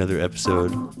another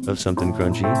episode of Something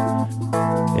Crunchy.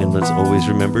 And let's always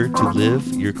remember to live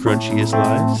your crunchiest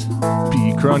lives.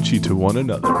 Be crunchy to one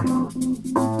another.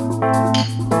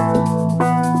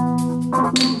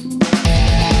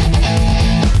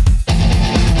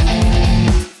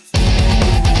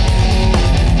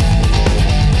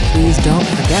 Please don't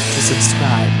forget to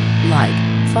subscribe, like,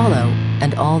 follow,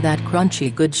 and all that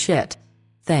crunchy good shit.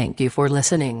 Thank you for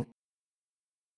listening.